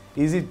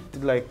 Is it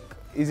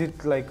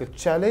like a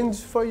challenge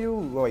for you?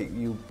 Like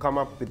you come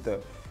up with a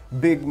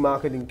big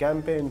marketing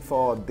campaign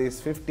for this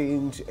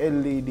 50-inch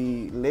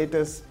LED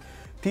latest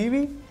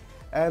TV,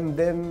 and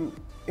then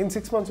in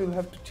 6 months you'll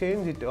have to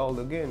change it all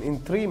again.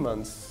 In 3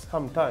 months,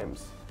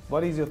 sometimes.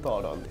 What is your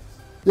thought on this?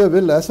 Yeah,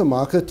 well, as a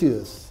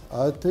marketeers,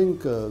 I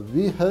think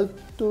we have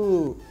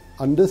to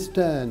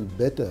understand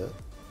better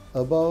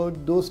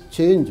about those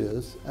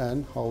changes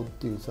and how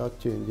things are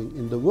changing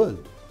in the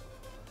world.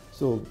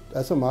 So,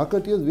 as a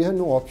marketeers, we have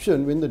no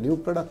option. When the new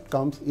product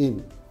comes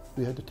in,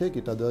 we have to take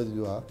it, otherwise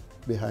you are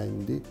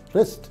behind the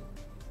rest.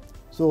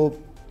 So,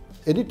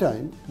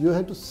 anytime you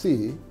have to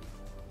see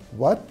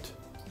what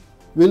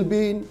will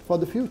be in for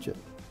the future.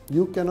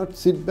 You cannot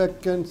sit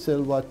back and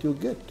sell what you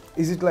get.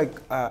 Is it like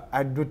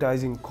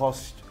advertising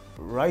cost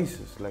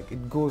rises, like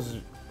it goes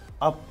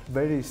up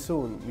very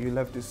soon? You'll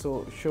have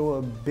to show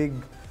a big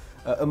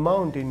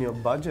amount in your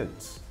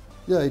budgets.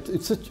 Yeah, I think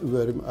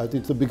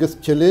it's the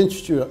biggest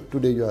challenge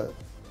today you are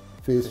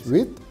faced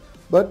with,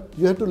 but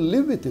you have to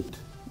live with it.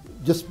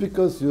 Just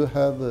because you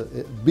have a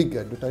big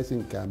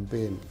advertising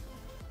campaign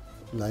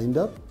lined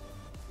up,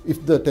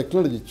 if the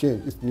technology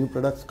changes, if new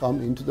products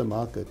come into the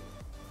market,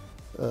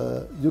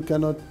 you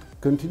cannot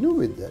continue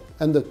with that.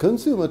 And the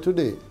consumer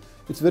today,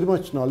 it's very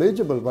much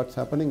knowledgeable what's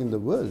happening in the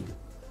world.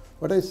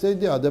 But I say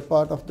the other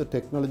part of the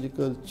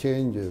technological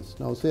changes.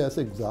 Now say as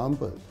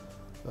example,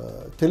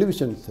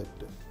 television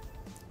sector.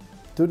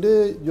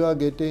 Today you are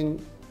getting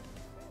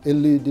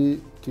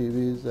LED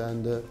TVs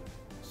and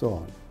so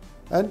on.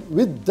 And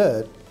with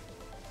that,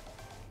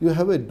 you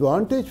have an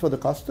advantage for the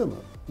customer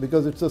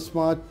because it's a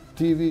smart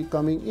TV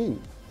coming in.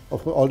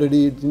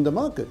 Already it's in the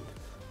market.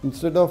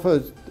 Instead of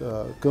a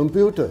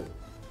computer,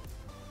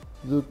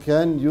 you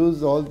can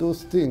use all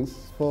those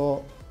things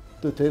for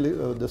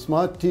the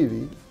smart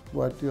TV,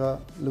 what you are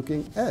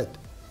looking at.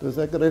 It's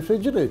like a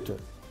refrigerator.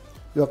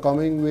 You are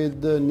coming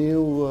with the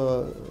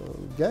new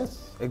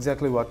gas.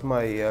 Exactly what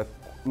my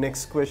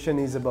next question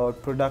is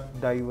about product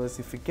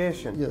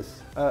diversification.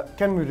 Yes.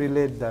 Can we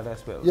relate that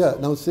as well? Yeah,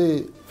 now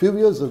say few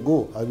years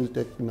ago, I will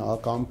take in our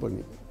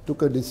company,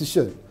 took a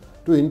decision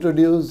to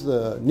introduce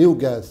new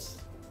gas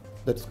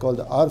that's called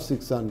the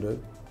R600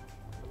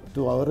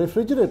 to our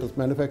refrigerators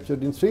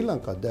manufactured in Sri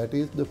Lanka. That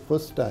is the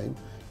first time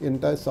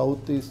entire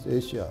Southeast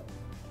Asia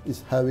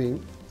is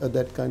having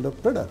that kind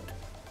of product.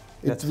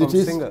 That's from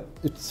Singer.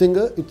 It's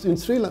Singer, it's in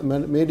Sri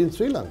Lanka, made in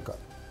Sri Lanka.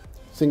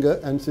 Singer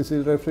and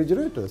Cecil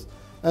refrigerators.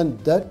 And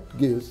that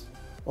gives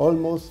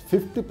almost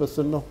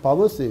 50% of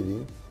power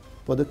saving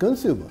for the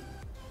consumer.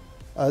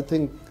 I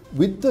think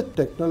with the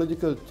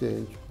technological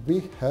change,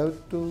 we have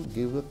to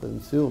give the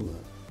consumer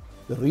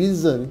the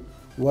reason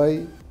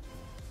why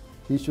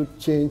he should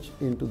change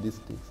into these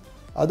things.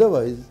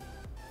 Otherwise,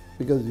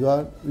 because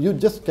you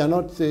just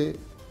cannot say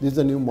this is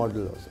a new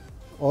model also.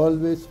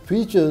 Always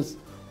features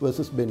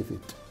versus benefit.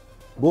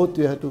 Both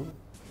you have to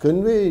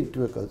convey it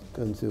to a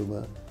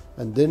consumer,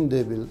 and then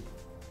they will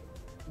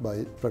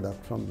buy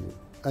product from you.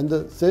 And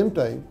the same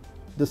time,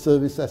 the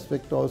service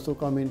aspect also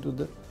come into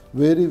the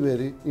very,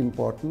 very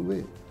important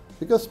way.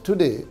 Because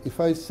today, if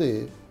I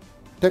say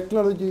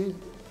technology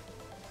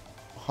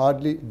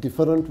hardly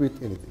different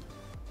with anything,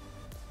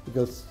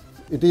 because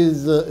it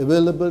is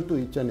available to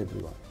each and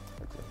everyone.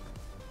 Okay.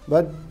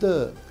 But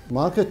the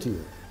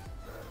marketeer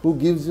who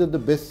gives you the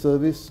best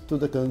service to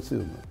the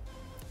consumer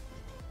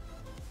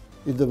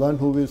is the one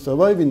who will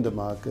survive in the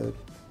market,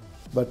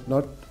 but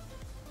not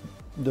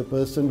the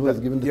person who has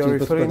given the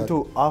cheapest product. You're referring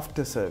to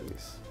after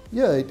service.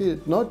 Yeah, it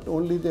is not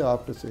only the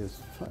after sales,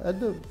 at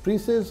the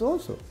pre-sales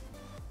also.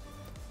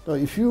 Now,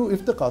 if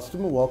the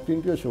customer walked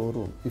into a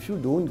showroom, if you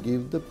don't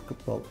give the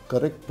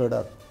correct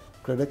product,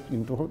 correct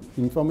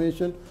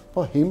information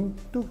for him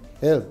to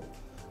help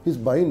his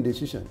buying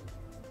decision,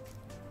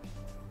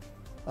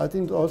 I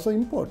think it's also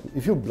important.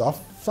 If you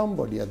bluff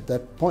somebody at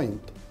that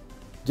point,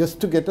 just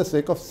to get a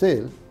sake of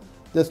sale,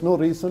 there's no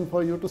reason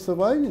for you to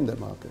survive in the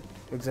market.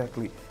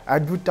 Exactly.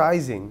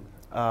 Advertising,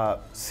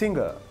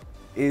 Singer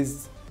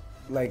is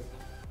like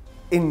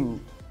in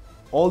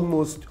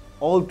almost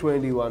all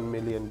 21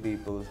 million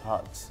people's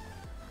hearts.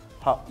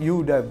 You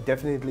would have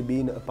definitely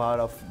been a part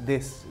of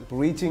this,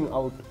 reaching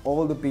out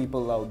all the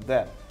people out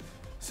there.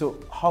 So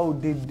how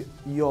did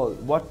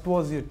what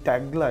was your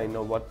tagline,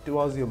 or what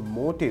was your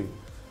motive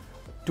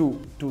to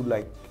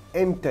like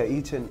enter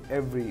each and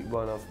every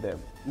one of them?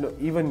 No,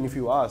 even if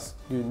you ask,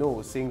 you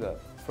know Singer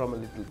from a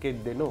little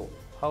kid, they know.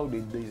 How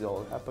did these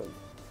all happen?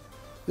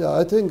 Yeah,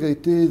 I think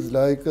it is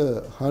like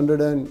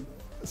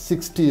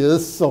 160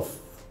 years of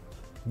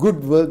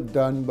good work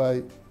done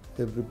by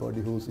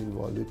everybody who's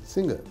involved with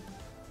Singer.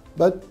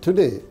 But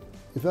today,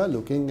 if you are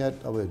looking at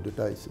our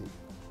advertising,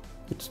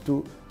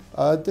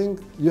 I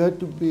think you have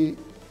to be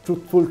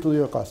truthful to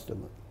your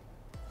customer.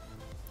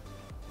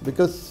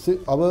 Because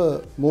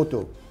our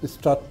motto is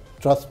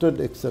trusted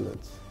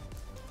excellence.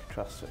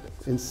 Trusted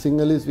excellence. In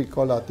Sinhalese, we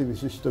call Ati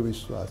Vishishta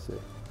Vishwasa.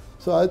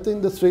 So I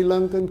think the Sri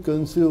Lankan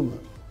consumer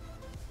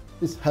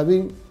is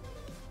having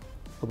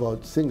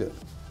about Singer.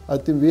 I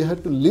think we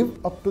have to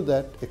live up to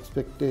that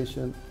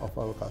expectation of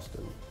our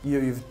customer.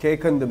 You've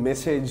taken the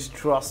message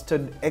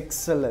trusted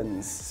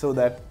excellence, so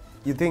that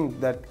you think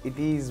that it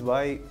is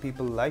why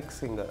people like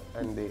Singer,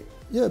 and they...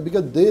 Yeah,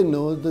 because they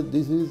know that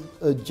this is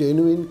a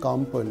genuine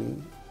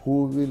company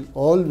who will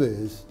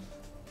always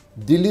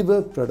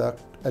deliver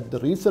product at the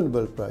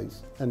reasonable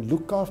price and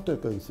look after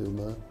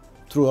consumer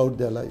throughout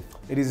their life.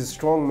 It is a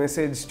strong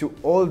message to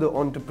all the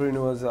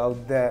entrepreneurs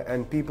out there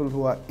and people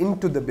who are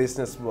into the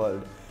business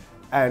world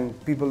and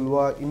people who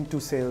are into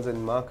sales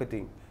and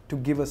marketing, to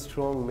give a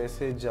strong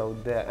message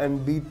out there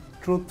and be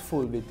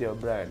truthful with your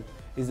brand.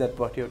 Is that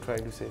what you're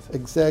trying to say, sir?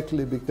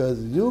 Exactly, because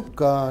you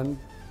can't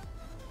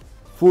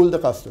fool the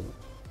customer.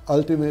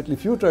 Ultimately,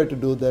 if you try to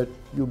do that,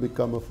 you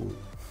become a fool.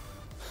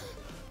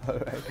 All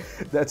right,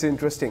 that's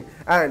interesting.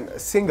 And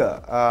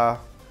Singer,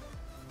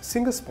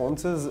 Singer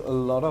sponsors a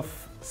lot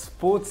of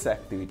sports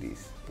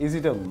activities. Is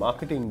it a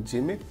marketing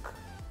gimmick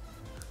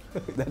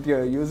that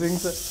you're using,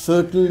 sir?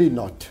 Certainly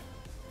not.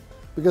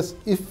 Because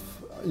if,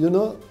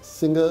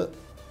 Singer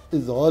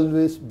is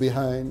always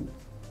behind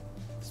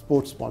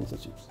sports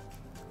sponsorships.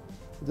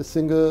 The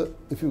Singer,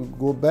 if you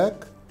go back,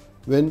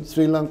 when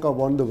Sri Lanka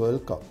won the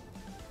World Cup,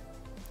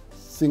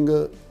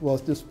 Singer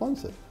was the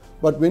sponsor.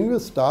 But when we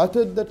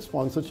started that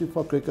sponsorship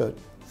for cricket,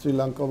 Sri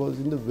Lanka was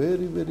in a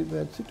very, very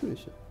bad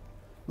situation.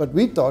 But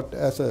we thought,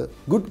 as a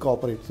good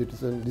corporate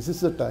citizen, this is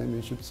the time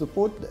we should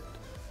support that.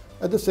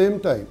 At the same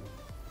time,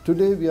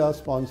 today we are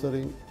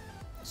sponsoring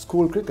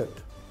school cricket.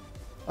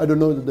 I don't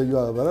know whether you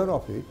are aware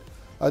of it.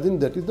 I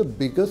think that is the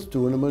biggest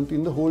tournament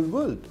in the whole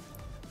world.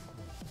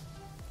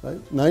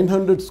 Right?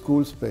 900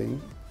 schools playing,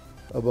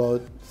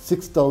 about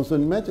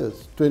 6,000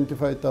 matches,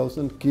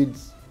 25,000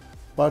 kids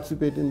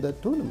participate in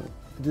that tournament.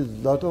 it is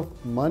a lot of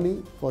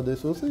money for the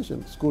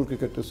association. School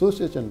Cricket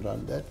Association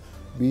run that.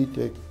 We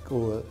take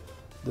over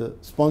the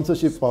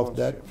sponsorship of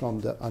that from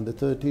the under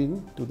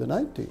 13 to the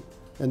 19,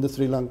 and the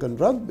Sri Lankan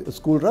rugby,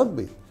 school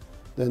rugby.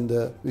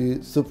 Then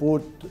we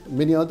support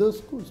many other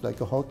schools like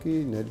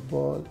hockey,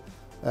 netball,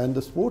 and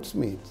the sports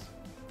meets.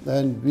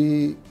 And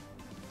we,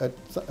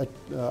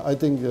 I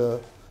think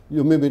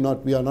you maybe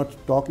not, we are not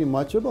talking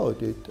much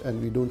about it,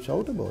 and we don't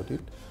shout about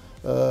it.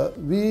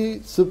 We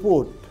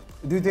support.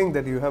 Do you think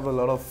that you have a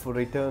lot of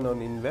return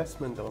on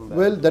investment on that?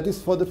 Well, that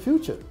is for the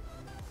future.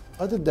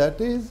 I think that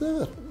is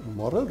a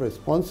moral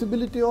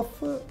responsibility of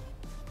a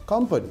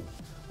company,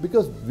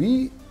 because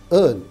we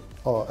earn,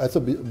 or as a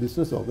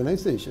business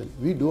organization,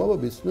 we do our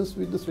business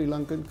with the Sri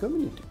Lankan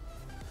community.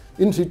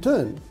 In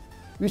return,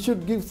 we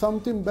should give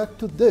something back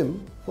to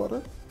them for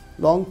a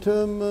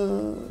long-term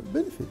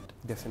benefit.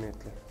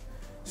 Definitely.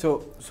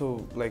 So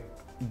like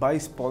by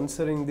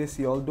sponsoring this,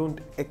 you all don't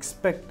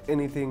expect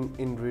anything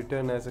in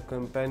return as a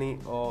company,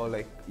 or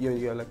like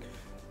you're like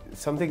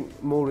something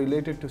more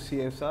related to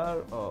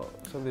CSR or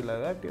something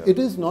like that? It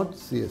is not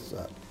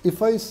CSR.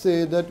 If I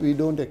say that we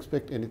don't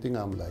expect anything,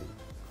 I'm lying.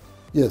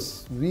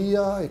 Yes, we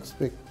are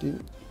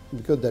expecting,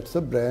 because that's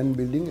a brand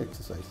building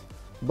exercise.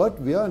 But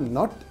we are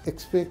not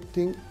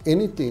expecting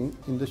anything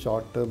in the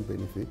short-term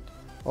benefit,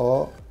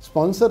 or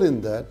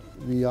sponsoring that.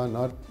 We are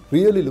not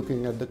really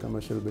looking at the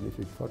commercial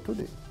benefit for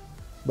today.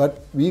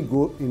 But we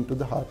go into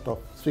the heart of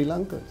Sri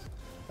Lankans.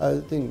 I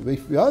think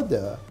if we are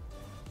there,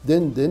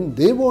 then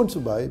they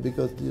won't buy,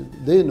 because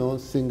they know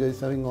Singha is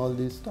having all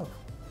this stuff.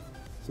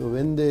 So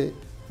when they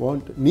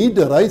need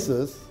the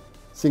rises,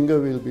 Singha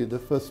will be the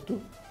first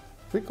to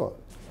recall.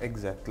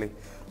 Exactly.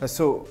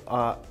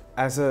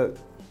 As a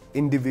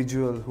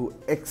individual who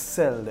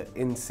excelled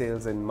in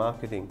sales and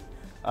marketing,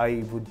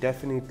 I would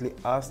definitely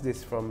ask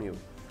this from you.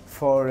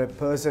 For a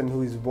person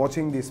who is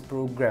watching this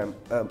program,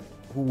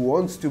 who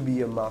wants to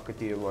be a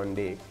marketeer one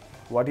day,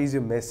 what is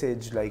your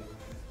message? Like,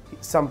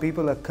 some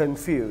people are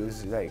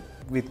confused, like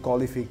with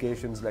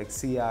qualifications like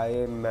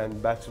CIM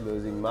and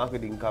bachelors in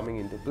marketing coming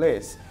into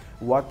place.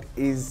 What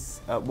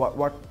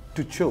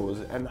to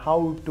choose and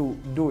how to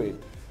do it?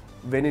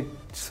 When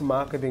it's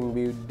marketing,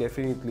 we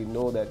definitely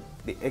know that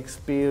the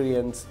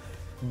experience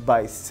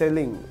by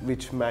selling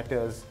which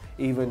matters,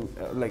 even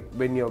like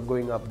when you're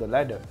going up the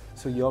ladder.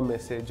 So your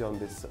message on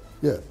this, sir?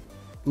 Yeah,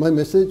 my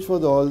message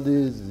for all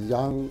these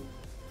young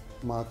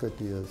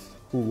marketeers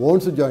who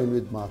want to join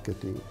with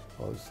marketing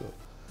also,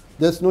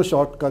 there's no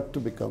shortcut to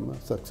become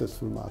a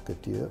successful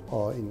marketeer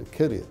or in a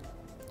career.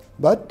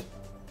 But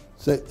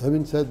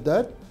having said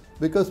that,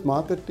 because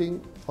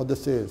marketing or the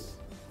sales,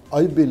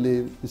 I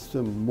believe is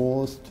the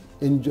most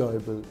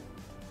enjoyable,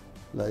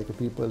 like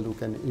people who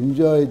can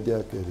enjoy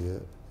their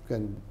career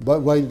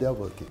while they are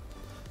working.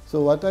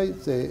 So what I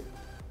say,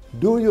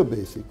 do your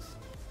basics,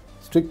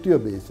 stick to your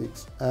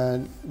basics,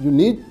 and you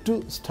need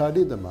to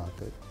study the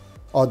market,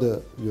 or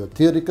you have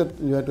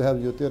to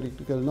have your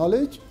theoretical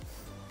knowledge,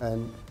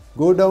 and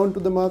go down to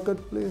the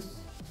marketplace,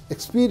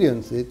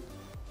 experience it,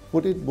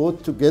 put it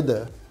both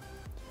together,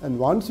 and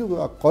once you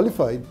are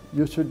qualified,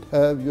 you should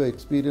have your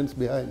experience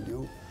behind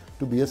you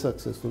to be a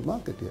successful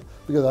marketeer.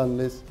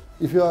 Because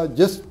if you are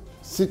just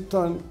sit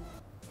on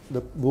the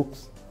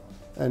books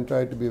and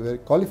try to be very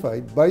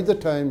qualified, by the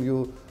time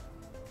you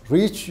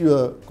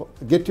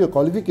get your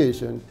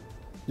qualification,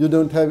 you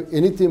don't have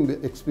anything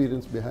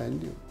experience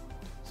behind you.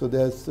 So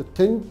there's a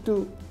tend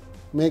to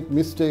make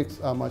mistakes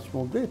are much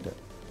more greater.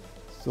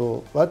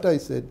 So what I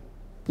said,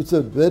 it's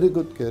a very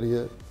good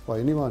career for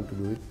anyone to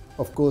do it.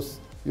 Of course,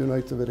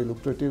 it's a very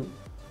lucrative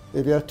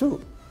area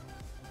too,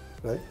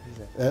 right?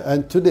 Exactly.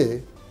 And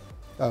today,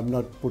 I'm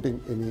not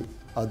putting any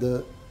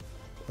other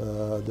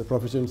the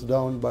professions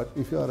down, but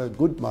if you are a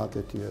good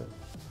marketeer,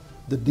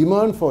 the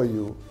demand for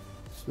you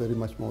is very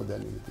much more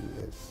than anything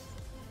else.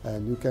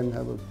 And you can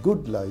have a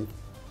good life,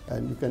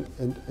 and you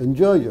can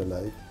enjoy your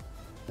life,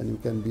 and you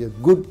can be a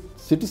good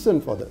citizen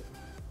for the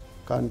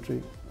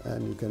country,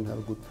 and you can have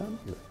a good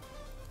family.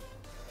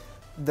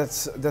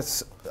 That's.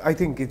 I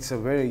think it's a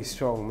very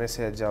strong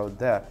message out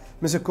there,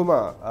 Mr.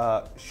 Kumar.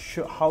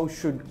 How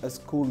should a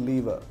school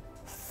leaver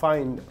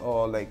find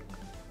or like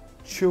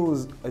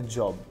choose a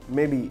job?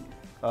 Maybe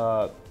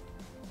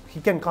he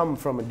can come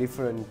from a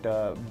different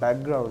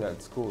background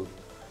at school,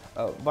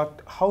 but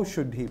how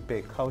should he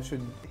pick? How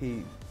should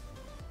he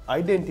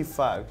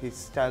identify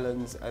his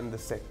talents and the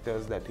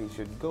sectors that he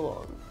should go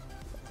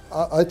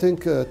on? I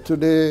think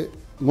today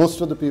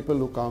most of the people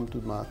who come to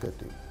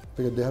marketing,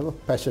 because they have a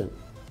passion.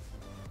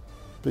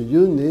 So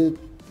you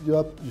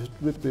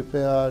should be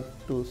prepared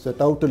to set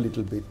out a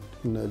little bit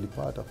in the early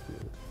part of the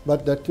year.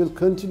 But that will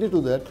continue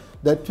to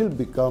that will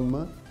become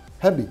a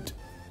habit.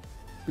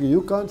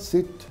 You can't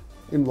sit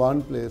in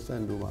one place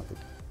and do marketing,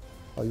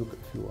 or if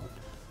you want.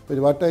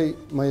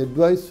 But my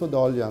advice for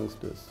all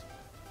youngsters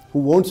who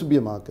wants to be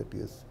a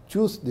marketer is,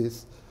 choose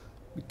this,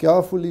 be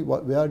carefully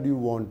where do you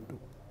want to.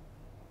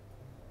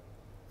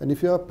 And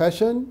if you have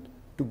passion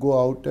to go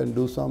out and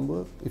do some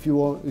work, if you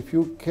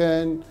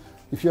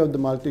have the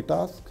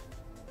multitask,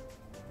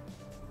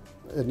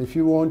 And if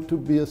you want to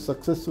be a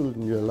successful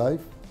in your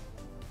life,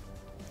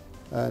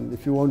 and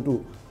if you want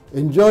to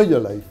enjoy your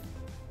life,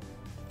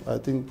 I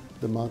think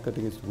the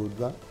marketing is good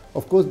one.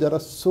 Of course, there are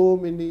so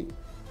many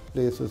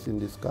places in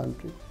this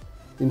country,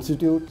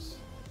 institutes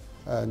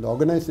and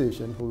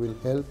organizations who will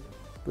help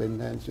to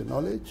enhance your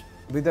knowledge.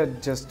 With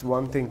that, just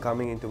one thing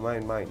coming into my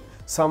mind,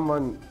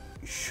 someone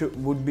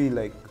would be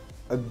like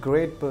a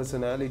great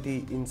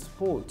personality in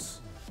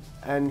sports,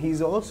 and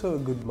he's also a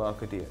good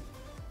marketer.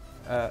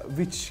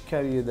 Which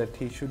career that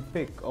he should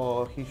pick,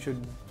 or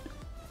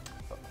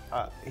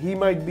he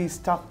might be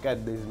stuck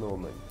at this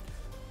moment?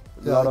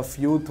 A lot of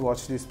youth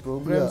watch this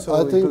program. Yeah,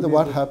 so I think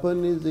what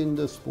happened is in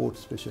the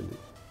sports especially,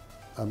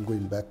 I'm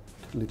going back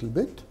a little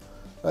bit,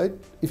 right?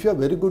 If you are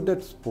very good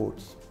at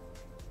sports,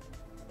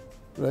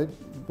 right,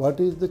 what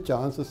is the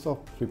chances of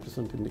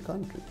representing the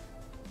country?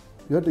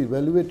 You have to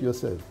evaluate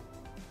yourself.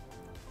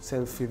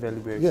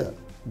 Self-evaluation. Yeah.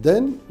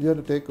 Then you have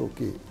to take,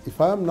 okay, if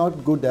I am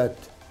not good at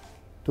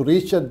to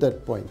reach at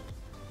that point,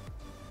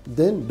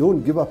 then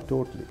don't give up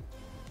totally,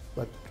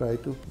 but try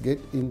to get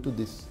into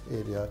this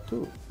area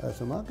too as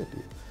a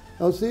marketer.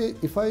 Now say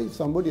if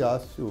somebody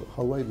asks you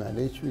how I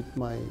manage with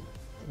my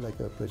like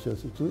a pressure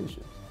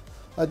situation,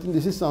 I think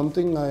this is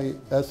something I,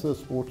 as a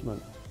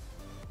sportsman,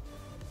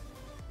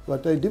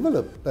 what I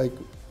developed. Like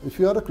if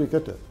you are a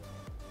cricketer,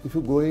 if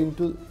you go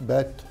into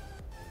bat,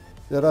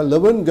 there are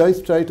 11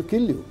 guys try to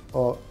kill you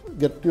or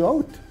get you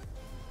out.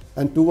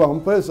 And 2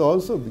 umpires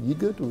also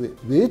eager to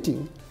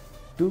waiting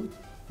to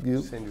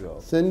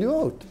send you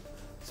out.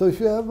 So if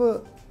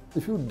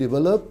you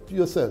develop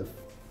yourself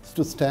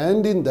to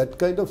stand in that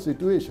kind of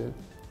situation,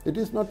 it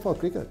is not for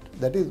cricket.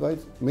 That is why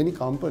many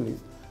companies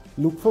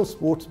look for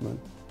sportsmen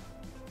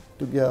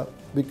to get,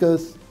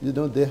 because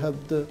they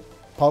have the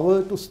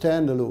power to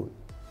stand alone.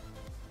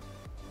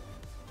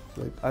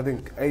 Right. I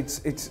think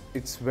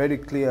it's very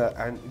clear,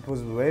 and it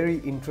was very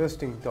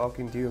interesting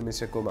talking to you,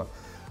 Mr. Kumar.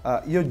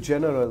 Your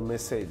general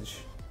message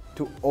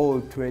to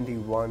all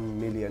 21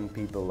 million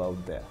people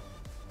out there.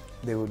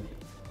 They would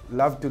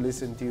love to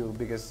listen to you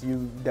because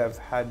you have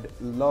had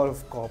a lot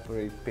of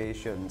corporate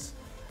patience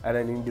and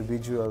an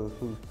individual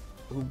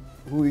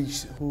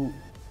who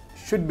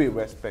should be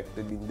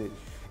respected in the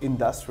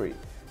industry.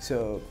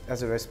 So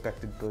as a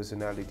respected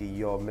personality,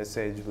 your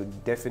message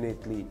would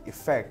definitely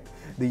affect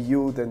the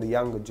youth and the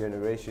younger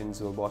generations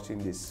who are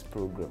watching this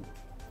program.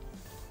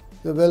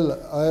 Yeah,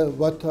 well,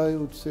 what I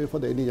would say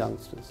for any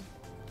youngsters,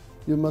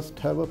 you must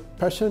have a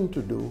passion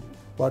to do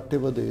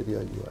whatever the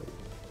area you are in,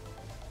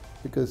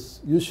 because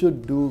you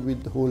should do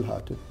with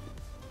wholehearted.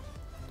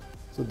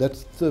 So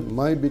that's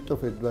my bit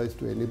of advice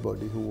to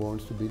anybody who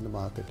wants to be in the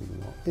marketing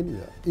or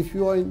anywhere. If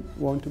you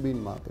want to be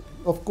in marketing,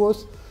 of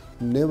course,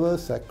 never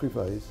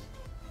sacrifice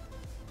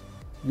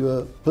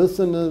your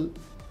personal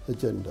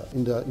agenda.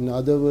 In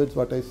other words,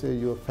 what I say,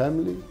 your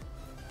family.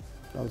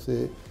 I would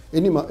say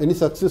any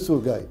successful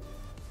guy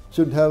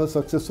should have a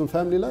successful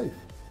family life.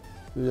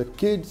 Your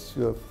kids,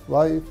 your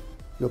wife,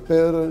 your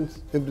parents,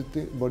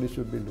 everybody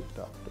should be looked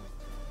after.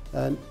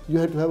 And you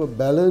have to have a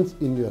balance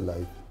in your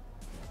life.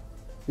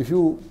 If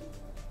you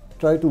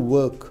try to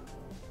work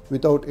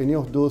without any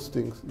of those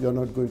things, you're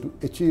not going to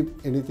achieve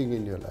anything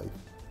in your life.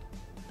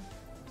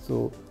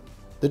 So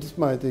that is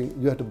my thing.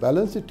 You have to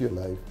balance it your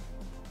life,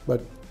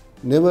 but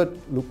never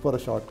look for a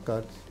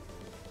shortcut.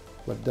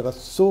 But there are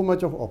so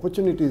much of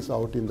opportunities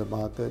out in the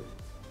market.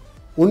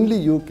 Only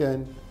you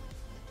can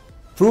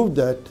prove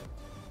that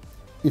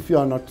if you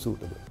are not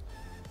suitable,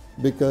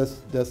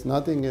 because there's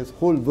nothing else.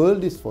 Whole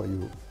world is for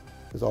you.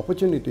 There's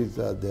opportunities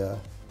are there.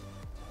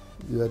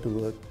 You have to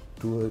work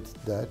towards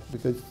that,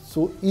 because it's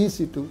so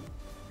easy to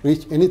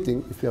reach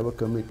anything if you have a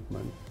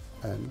commitment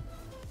and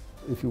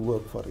if you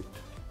work for it.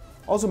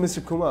 Also,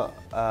 Mr. Kumar,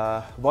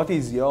 what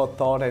is your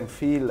thought and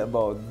feel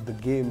about the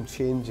Game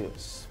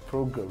Changers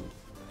program?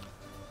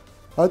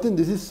 I think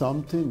this is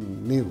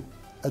something new.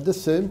 At the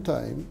same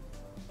time,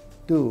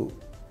 to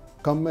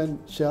come and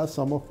share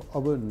some of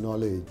our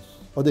knowledge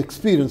or the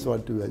experience,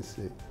 what do I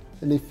say?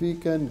 And if we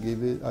can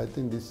give it, I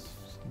think this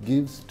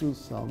gives to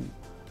some,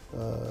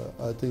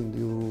 I think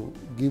you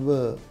give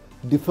a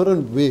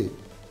different way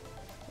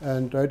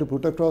and try to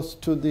put across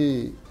to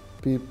the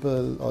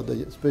people, or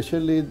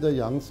especially the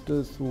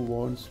youngsters who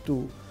wants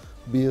to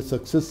be a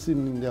success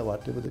in India,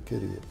 whatever the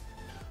career.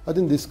 I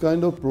think this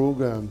kind of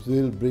programs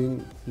will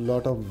bring a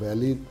lot of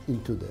value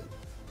into them,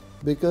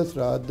 because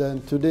rather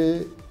than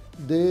today,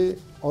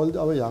 all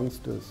our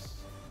youngsters,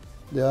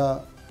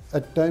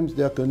 at times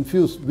they are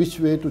confused which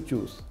way to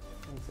choose.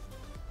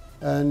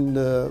 And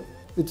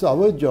it's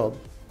our job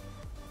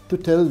to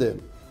tell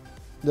them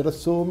there are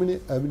so many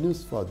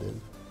avenues for them,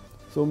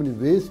 so many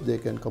ways they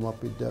can come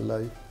up with their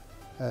life.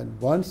 And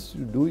once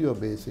you do your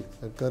basics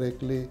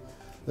correctly,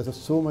 there's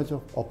so much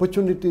of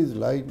opportunities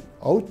lying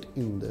out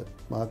in the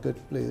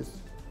marketplace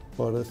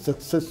for a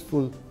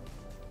successful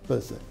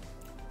person.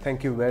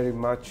 Thank you very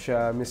much,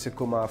 Mr.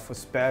 Kumar, for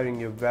sparing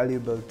your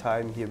valuable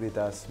time here with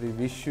us. We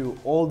wish you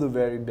all the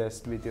very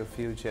best with your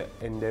future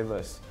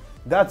endeavors.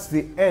 That's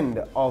the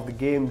end of the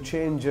Game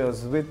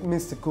Changers with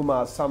Mr.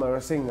 Kumar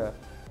Samarasinghe.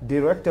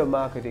 Director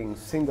Marketing,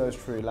 Singer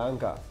Sri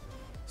Lanka.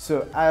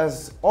 So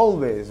as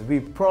always, we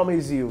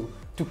promise you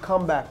to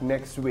come back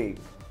next week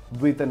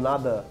with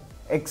another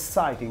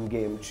exciting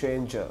game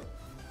changer.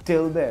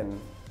 Till then,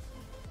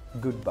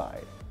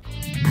 goodbye.